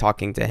talking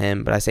to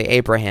him. But I say,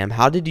 Abraham,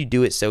 how did you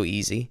do it so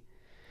easy?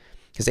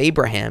 Because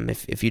Abraham,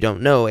 if you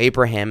don't know,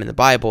 Abraham in the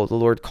Bible, the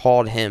Lord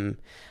called him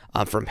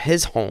from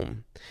his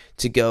home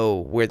to go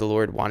where the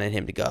Lord wanted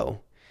him to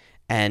go.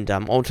 And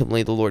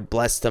ultimately, the Lord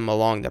blessed him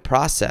along the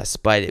process.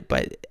 But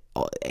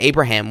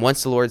Abraham,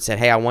 once the Lord said,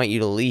 hey, I want you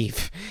to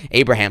leave,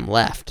 Abraham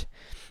left.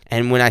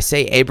 And when I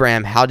say,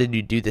 Abraham, how did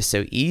you do this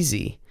so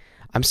easy?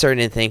 I'm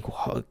starting to think,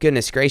 oh,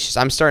 goodness gracious,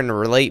 I'm starting to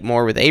relate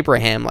more with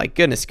Abraham. Like,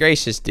 goodness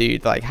gracious,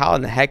 dude, like how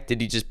in the heck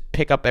did you just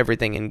pick up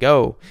everything and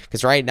go?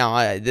 Because right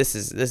now, this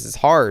is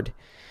hard.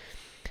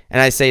 And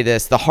I say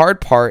this, the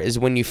hard part is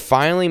when you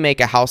finally make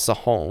a house a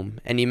home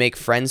and you make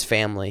friends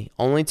family,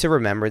 only to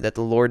remember that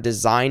the Lord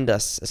designed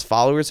us as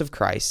followers of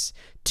Christ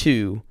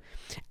to,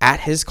 at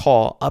his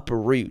call,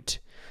 uproot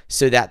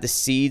so that the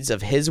seeds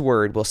of his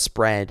word will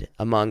spread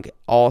among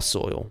all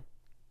soil.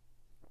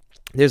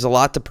 There's a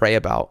lot to pray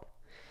about.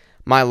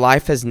 My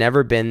life has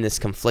never been this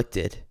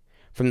conflicted.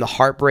 From the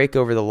heartbreak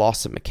over the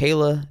loss of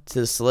Michaela to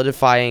the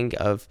solidifying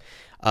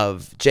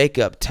of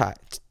Jacob,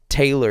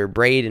 Taylor,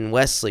 Braden,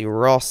 Wesley,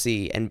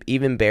 Rossi, and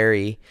even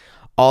Barry,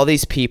 all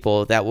these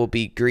people that will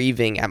be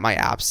grieving at my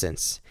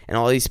absence, and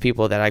all these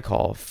people that I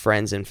call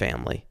friends and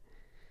family.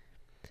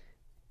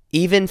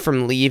 Even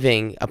from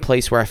leaving a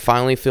place where I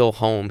finally feel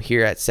home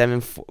here at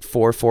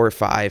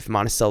 7445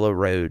 Monticello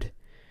Road,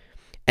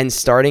 and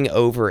starting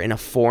over in a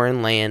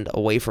foreign land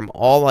away from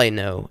all I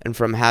know and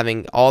from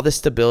having all the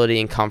stability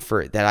and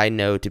comfort that I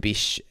know to be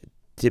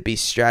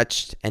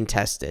stretched and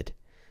tested.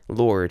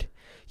 Lord,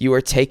 you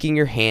are taking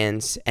your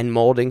hands and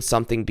molding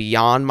something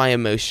beyond my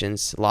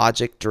emotions,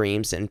 logic,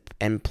 dreams,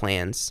 and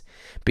plans,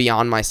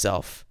 beyond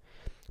myself.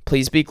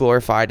 Please be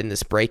glorified in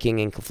this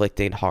breaking and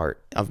conflicted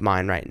heart of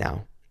mine right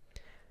now.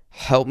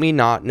 Help me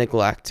not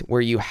neglect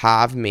where you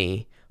have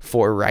me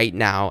for right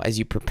now as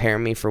you prepare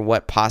me for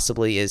what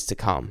possibly is to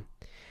come.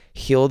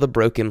 Heal the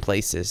broken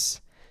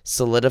places.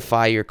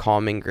 Solidify your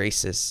calming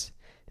graces.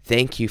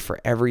 Thank you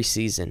for every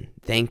season.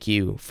 Thank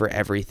you for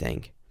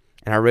everything.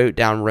 And I wrote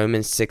down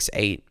Romans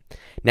 6:8.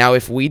 Now,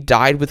 if we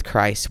died with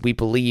Christ, we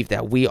believe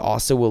that we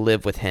also will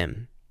live with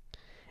him.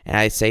 And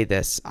I say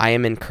this, I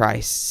am in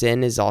Christ.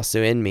 Sin is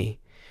also in me,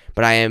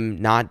 but I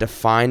am not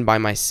defined by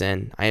my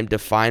sin. I am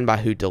defined by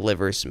who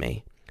delivers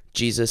me.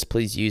 Jesus,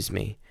 please use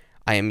me.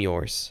 I am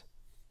yours.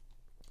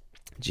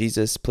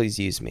 Jesus, please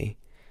use me.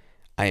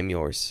 I am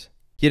yours.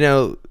 You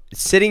know,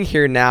 sitting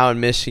here now in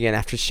Michigan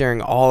after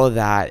sharing all of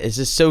that is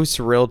just so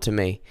surreal to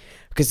me,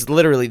 because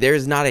literally there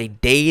is not a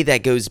day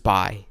that goes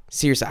by.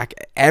 Seriously,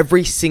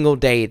 every single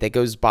day that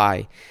goes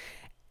by,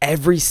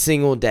 every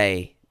single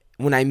day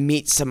when I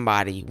meet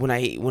somebody, when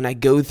I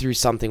go through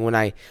something, when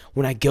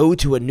I go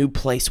to a new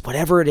place,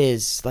 whatever it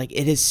is, like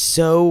it is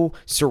so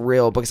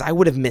surreal, because I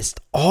would have missed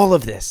all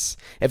of this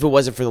if it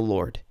wasn't for the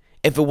Lord.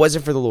 If it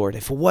wasn't for the Lord,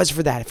 if it was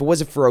for that, if it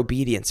wasn't for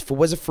obedience, if it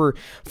wasn't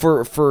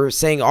for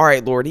saying, all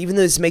right, Lord, even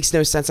though this makes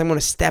no sense, I'm going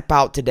to step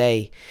out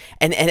today.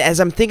 And as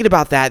I'm thinking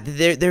about that,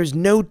 there's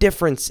no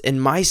difference in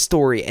my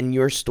story and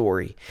your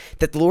story.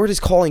 That the Lord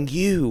is calling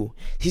you.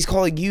 He's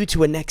calling you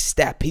to a next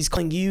step. He's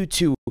calling you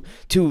to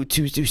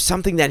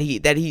something that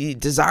he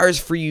desires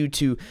for you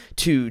to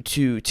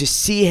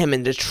see him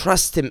and to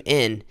trust him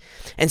in.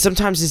 And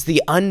sometimes it's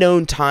the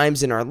unknown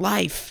times in our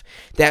life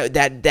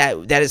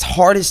that is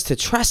hardest to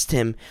trust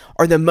him,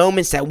 are the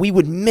moments that we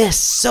would miss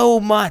so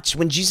much.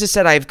 When Jesus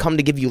said, I have come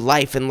to give you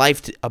life and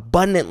life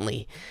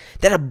abundantly,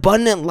 that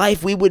abundant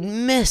life we would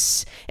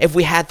miss if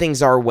we had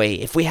things our way,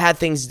 if we had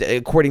things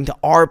according to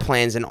our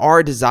plans and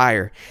our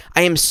desire.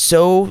 I am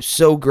so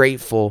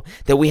grateful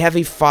that we have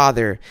a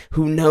Father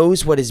who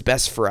knows what is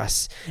best for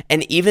us.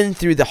 And even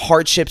through the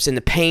hardships and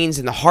the pains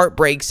and the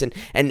heartbreaks and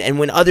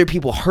when other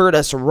people hurt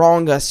us or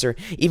wrong us, or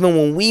even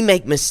when we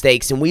make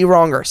mistakes and we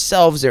wrong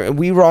ourselves and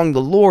we wrong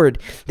the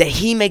Lord, that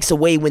he makes a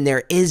way when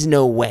there is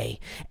no way.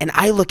 And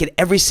I look at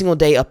every single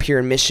day up here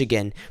in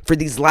Michigan for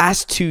these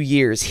last 2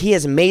 years, he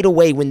has made a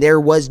way when there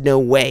was no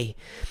way.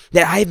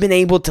 That I've been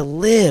able to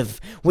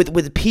live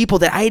with people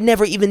that I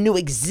never even knew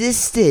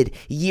existed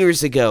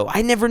years ago.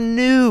 I never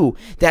knew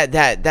that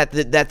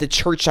the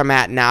church I'm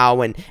at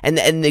now and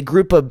the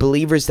group of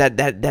believers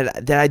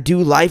that I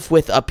do life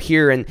with up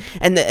here and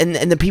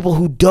the people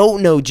who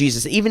don't know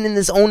Jesus, even in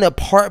this own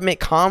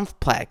apartment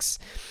complex.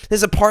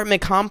 This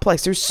apartment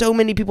complex, there's so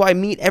many people I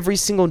meet every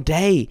single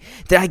day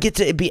that I get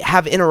to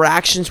have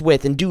interactions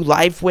with and do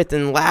life with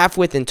and laugh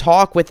with and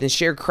talk with and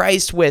share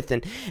Christ with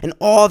and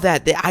all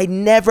that I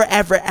never,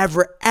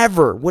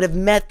 ever would have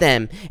met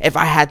them if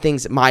I had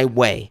things my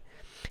way.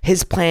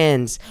 His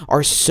plans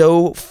are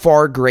so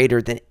far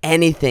greater than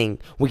anything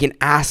we can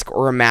ask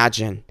or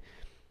imagine.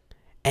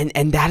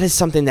 And that is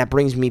something that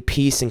brings me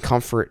peace and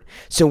comfort.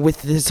 So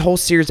with this whole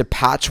series of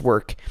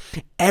Patchwork,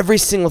 every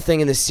single thing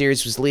in this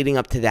series was leading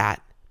up to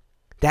that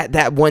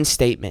one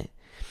statement,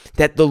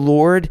 that the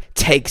Lord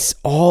takes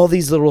all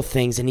these little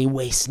things and he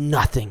wastes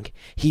nothing.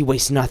 He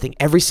wastes nothing.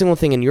 Every single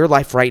thing in your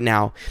life right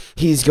now,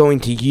 he's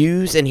going to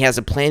use, and he has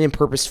a plan and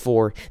purpose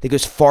for that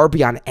goes far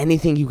beyond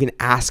anything you can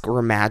ask or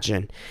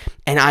imagine.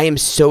 And I am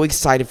so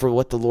excited for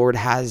what the Lord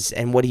has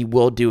and what he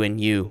will do in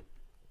you.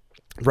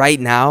 Right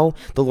now,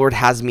 the Lord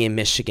has me in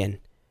Michigan.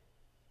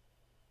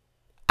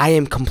 I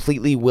am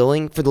completely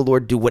willing for the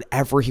Lord to do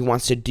whatever he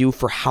wants to do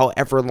for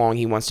however long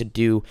he wants to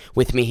do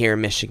with me here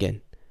in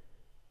Michigan.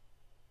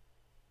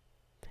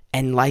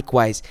 And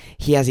likewise,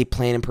 he has a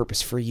plan and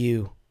purpose for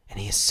you, and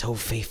he is so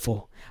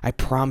faithful. I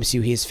promise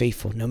you he is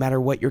faithful. No matter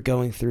what you're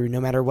going through,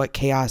 no matter what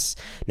chaos,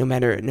 no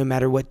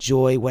matter what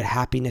joy, what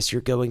happiness you're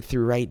going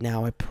through right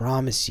now, I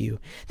promise you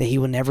that he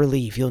will never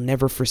leave. He'll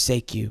never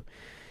forsake you.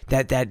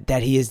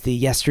 That he is the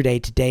yesterday,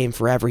 today, and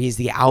forever. He is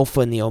the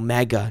Alpha and the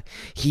Omega.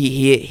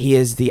 He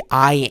is the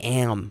I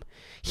am.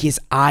 He is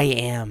I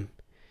am.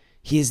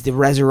 He is the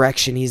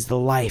resurrection. He is the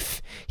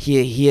life.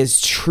 He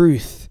is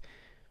truth.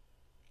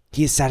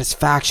 He is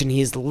satisfaction.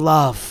 He is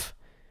love.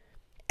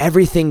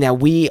 Everything that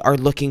we are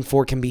looking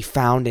for can be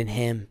found in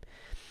him.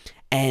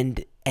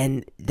 And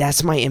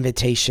that's my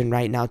invitation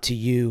right now to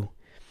you,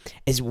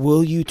 is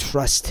will you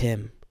trust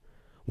him?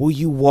 Will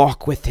you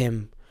walk with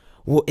him?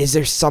 Well, is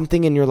there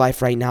something in your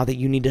life right now that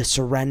you need to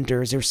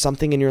surrender? Is there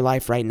something in your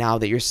life right now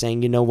that you're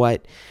saying, you know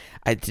what?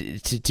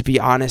 To be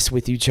honest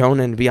with you,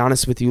 Jonah, and to be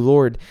honest with you,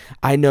 Lord,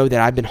 I know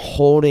that I've been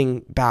holding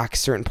back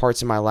certain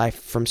parts of my life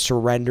from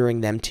surrendering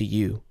them to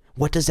you.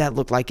 What does that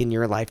look like in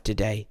your life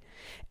today?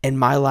 In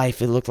my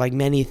life, it looked like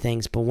many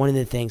things, but one of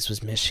the things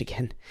was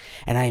Michigan.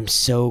 And I am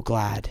so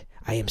glad.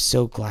 I am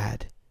so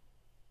glad.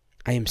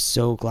 I am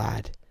so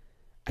glad.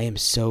 I am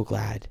so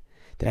glad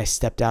that I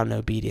stepped out in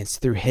obedience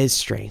through his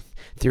strength,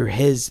 through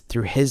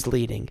his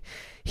leading.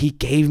 He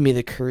gave me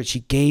the courage.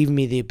 He gave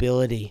me the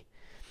ability.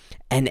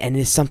 And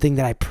it's something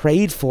that I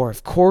prayed for,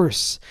 of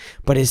course,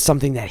 but it's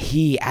something that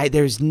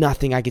there's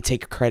nothing I could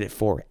take credit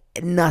for.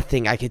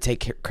 Nothing I could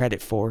take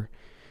credit for.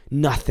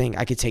 Nothing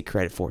I could take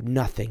credit for.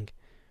 Nothing.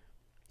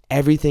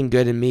 Everything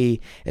good in me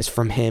is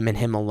from him and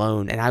him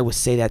alone. And I will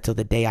say that till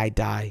the day I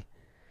die.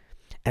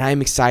 And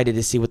I'm excited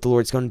to see what the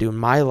Lord's going to do in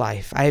my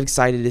life. I'm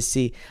excited to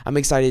see,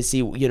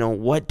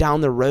 what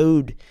down the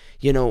road,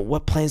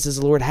 what plans does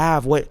the Lord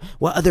have? What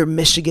other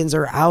Michigans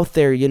are out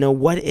there?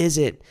 What is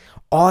it?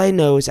 All I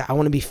know is that I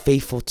want to be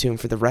faithful to him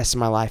for the rest of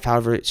my life,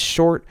 however it's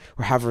short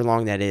or however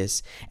long that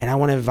is. And I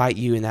want to invite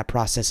you in that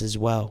process as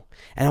well.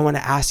 And I want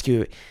to ask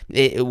you,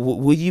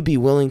 will you be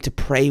willing to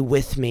pray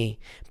with me?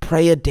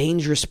 Pray a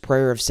dangerous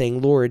prayer of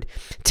saying, Lord,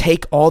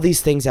 take all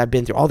these things I've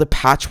been through, all the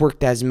patchwork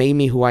that has made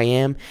me who I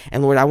am.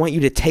 And Lord, I want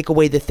you to take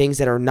away the things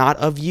that are not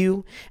of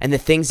you and the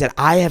things that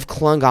I have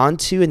clung on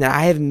to and that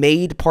I have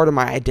made part of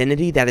my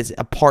identity that is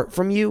apart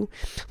from you.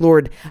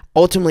 Lord,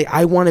 ultimately,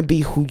 I want to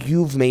be who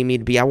you've made me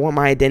to be. I want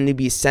my identity to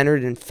be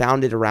centered and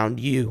founded around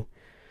you.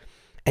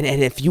 And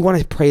if you want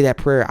to pray that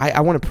prayer,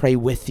 I want to pray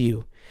with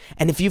you.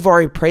 And if you've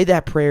already prayed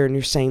that prayer and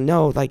you're saying,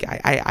 no,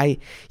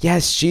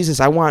 yes, Jesus,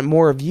 I want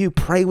more of you,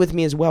 pray with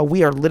me as well.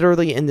 We are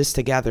literally in this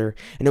together.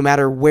 And no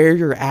matter where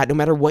you're at, no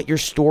matter what your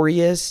story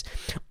is,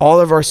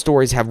 all of our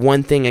stories have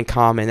one thing in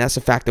common. That's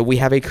the fact that we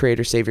have a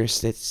creator, savior,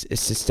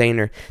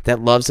 sustainer that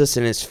loves us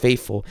and is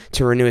faithful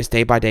to renew us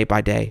day by day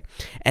by day.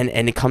 And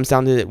it comes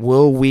down to that,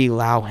 will we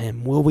allow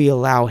him? Will we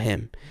allow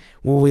him?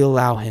 Will we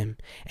allow him?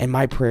 And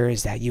my prayer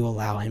is that you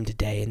allow him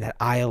today and that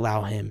I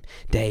allow him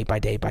day by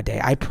day by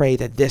day. I pray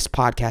that this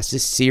podcast,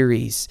 this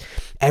series,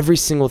 every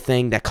single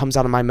thing that comes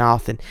out of my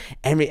mouth and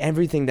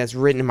everything that's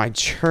written in my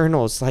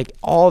journals, like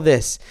all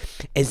this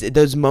is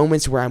those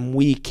moments where I'm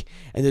weak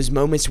and those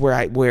moments where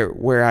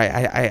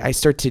I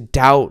start to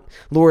doubt,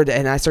 Lord,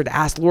 and I start to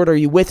ask, Lord, are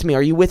you with me?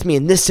 Are you with me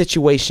in this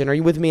situation? Are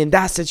you with me in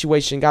that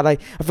situation? God, I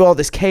feel all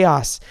this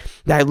chaos.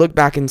 That I look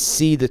back and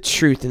see the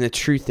truth, and the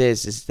truth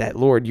is that,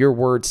 Lord, your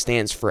word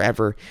stands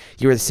forever.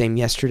 You are the same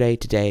yesterday,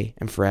 today,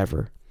 and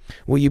forever.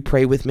 Will you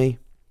pray with me?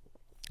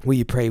 Will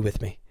you pray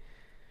with me?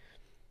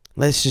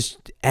 Let's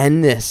just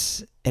end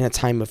this in a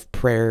time of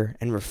prayer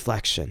and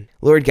reflection.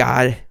 Lord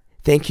God,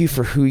 thank you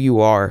for who you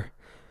are.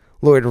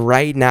 Lord,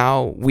 right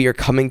now we are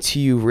coming to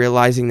you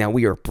realizing that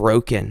we are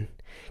broken.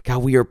 God,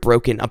 we are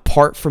broken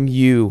apart from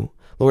you.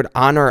 Lord,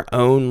 on our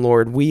own,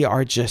 Lord, we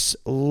are just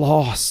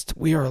lost.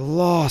 We are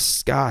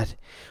lost, God.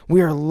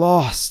 We are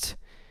lost.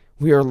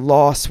 We are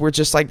lost. We're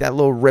just like that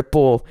little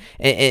ripple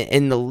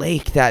in the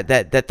lake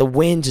that the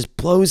wind just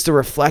blows the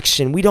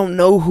reflection. We don't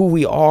know who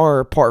we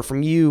are apart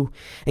from you.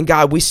 And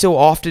God, we so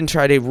often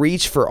try to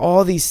reach for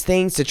all these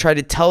things to try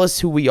to tell us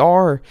who we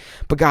are.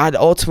 But God,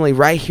 ultimately,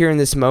 right here in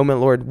this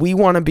moment, Lord, we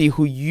want to be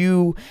who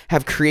you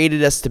have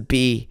created us to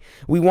be.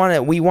 We want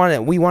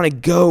to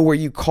go where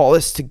you call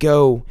us to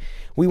go.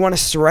 We want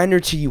to surrender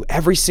to you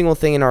every single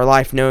thing in our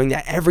life, knowing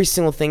that every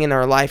single thing in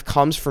our life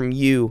comes from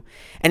you.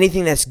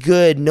 Anything that's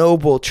good,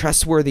 noble,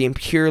 trustworthy, and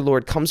pure,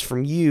 Lord, comes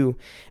from you.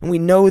 And we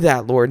know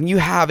that, Lord. And you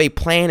have a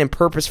plan and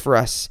purpose for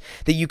us,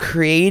 that you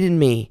created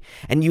me,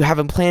 and you have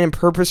a plan and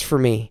purpose for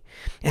me.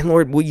 And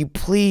Lord, will you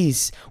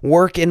please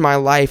work in my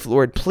life,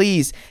 Lord?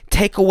 Please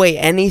take away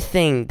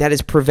anything that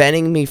is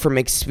preventing me from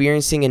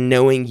experiencing and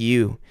knowing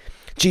you.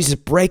 Jesus,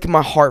 break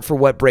my heart for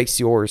what breaks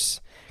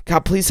yours.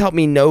 God, please help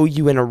me know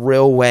you in a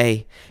real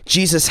way.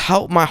 Jesus,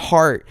 help my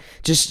heart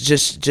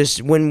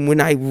just when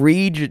I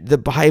read the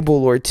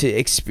Bible, Lord,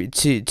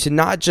 to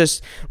not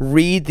just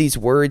read these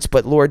words,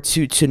 but Lord,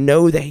 to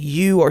know that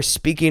you are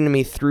speaking to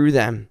me through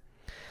them.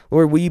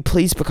 Lord, will you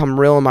please become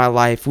real in my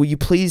life? Will you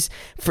please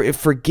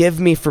forgive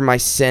me for my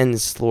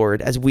sins,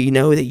 Lord, as we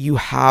know that you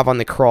have on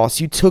the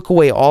cross. You took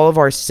away all of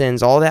our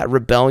sins, all that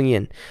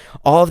rebellion,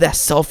 all of that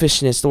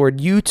selfishness,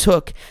 Lord. You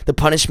took the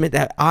punishment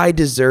that I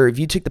deserve.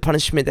 You took the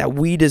punishment that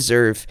we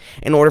deserve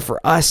in order for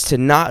us to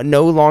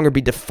no longer be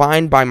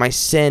defined by my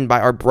sin,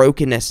 by our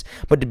brokenness,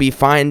 but to be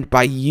defined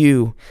by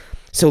you.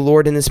 So,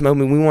 Lord, in this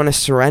moment, we want to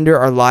surrender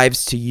our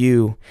lives to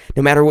you.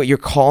 No matter what you're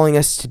calling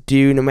us to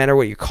do, no matter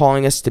what you're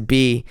calling us to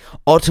be,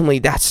 ultimately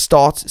that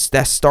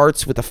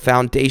starts with a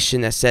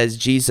foundation that says,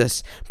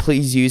 Jesus,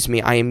 please use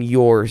me. I am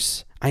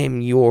yours. I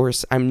am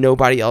yours. I'm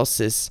nobody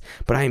else's,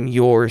 but I am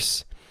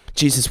yours.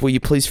 Jesus, will you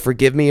please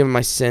forgive me of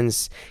my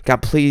sins?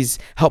 God, please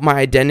help my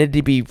identity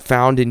be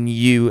found in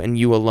you and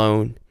you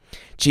alone.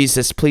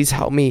 Jesus, please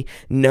help me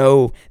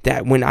know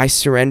that when I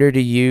surrender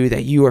to you,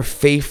 that you are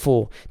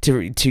faithful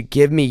to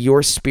give me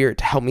your spirit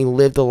to help me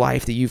live the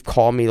life that you've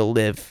called me to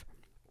live.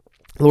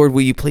 Lord,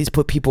 will you please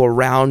put people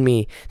around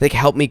me that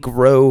can help me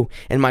grow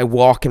in my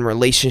walk and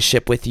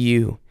relationship with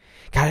you?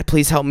 God,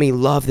 please help me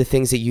love the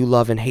things that you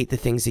love and hate the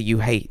things that you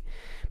hate.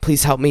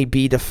 Please help me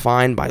be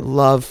defined by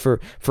love for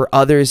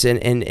others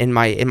in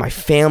my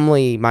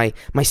family, my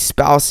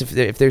spouse,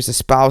 if there's a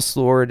spouse,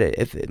 Lord,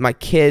 if my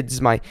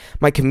kids, my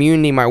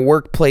community, my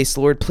workplace,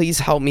 Lord, please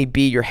help me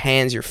be your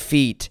hands, your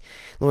feet.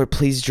 Lord,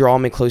 please draw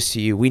me close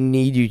to you. We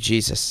need you,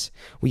 Jesus.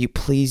 Will you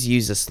please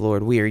use us,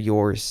 Lord? We are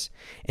yours.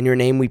 In your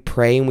name we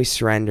pray and we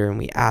surrender and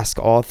we ask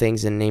all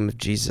things in the name of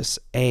Jesus.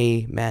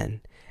 Amen.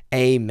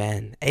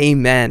 Amen.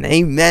 Amen.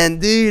 Amen,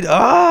 dude.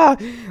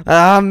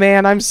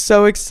 Man, I'm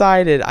so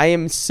excited. I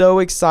am so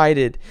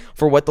excited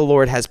for what the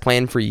Lord has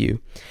planned for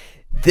you.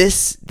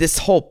 This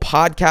whole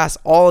podcast,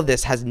 all of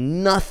this has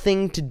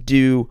nothing to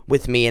do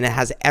with me, and it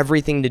has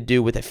everything to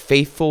do with a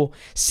faithful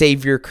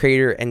Savior,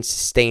 Creator, and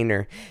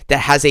Sustainer that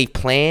has a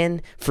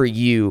plan for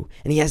you,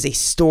 and He has a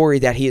story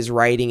that He is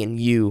writing in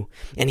you,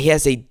 and He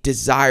has a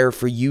desire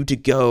for you to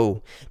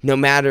go, no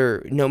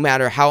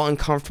matter how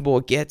uncomfortable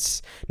it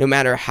gets, no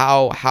matter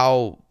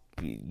how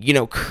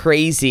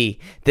crazy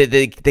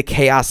the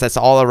chaos that's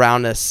all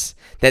around us.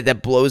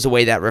 That blows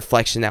away that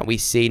reflection that we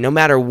see. No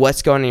matter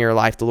what's going on in your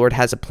life, the Lord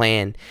has a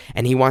plan,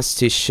 and He wants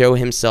to show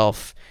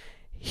Himself.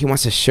 He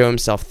wants to show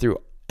Himself through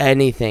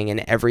anything and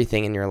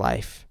everything in your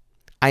life.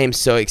 I am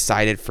so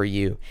excited for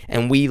you,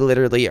 and we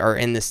literally are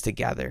in this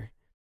together.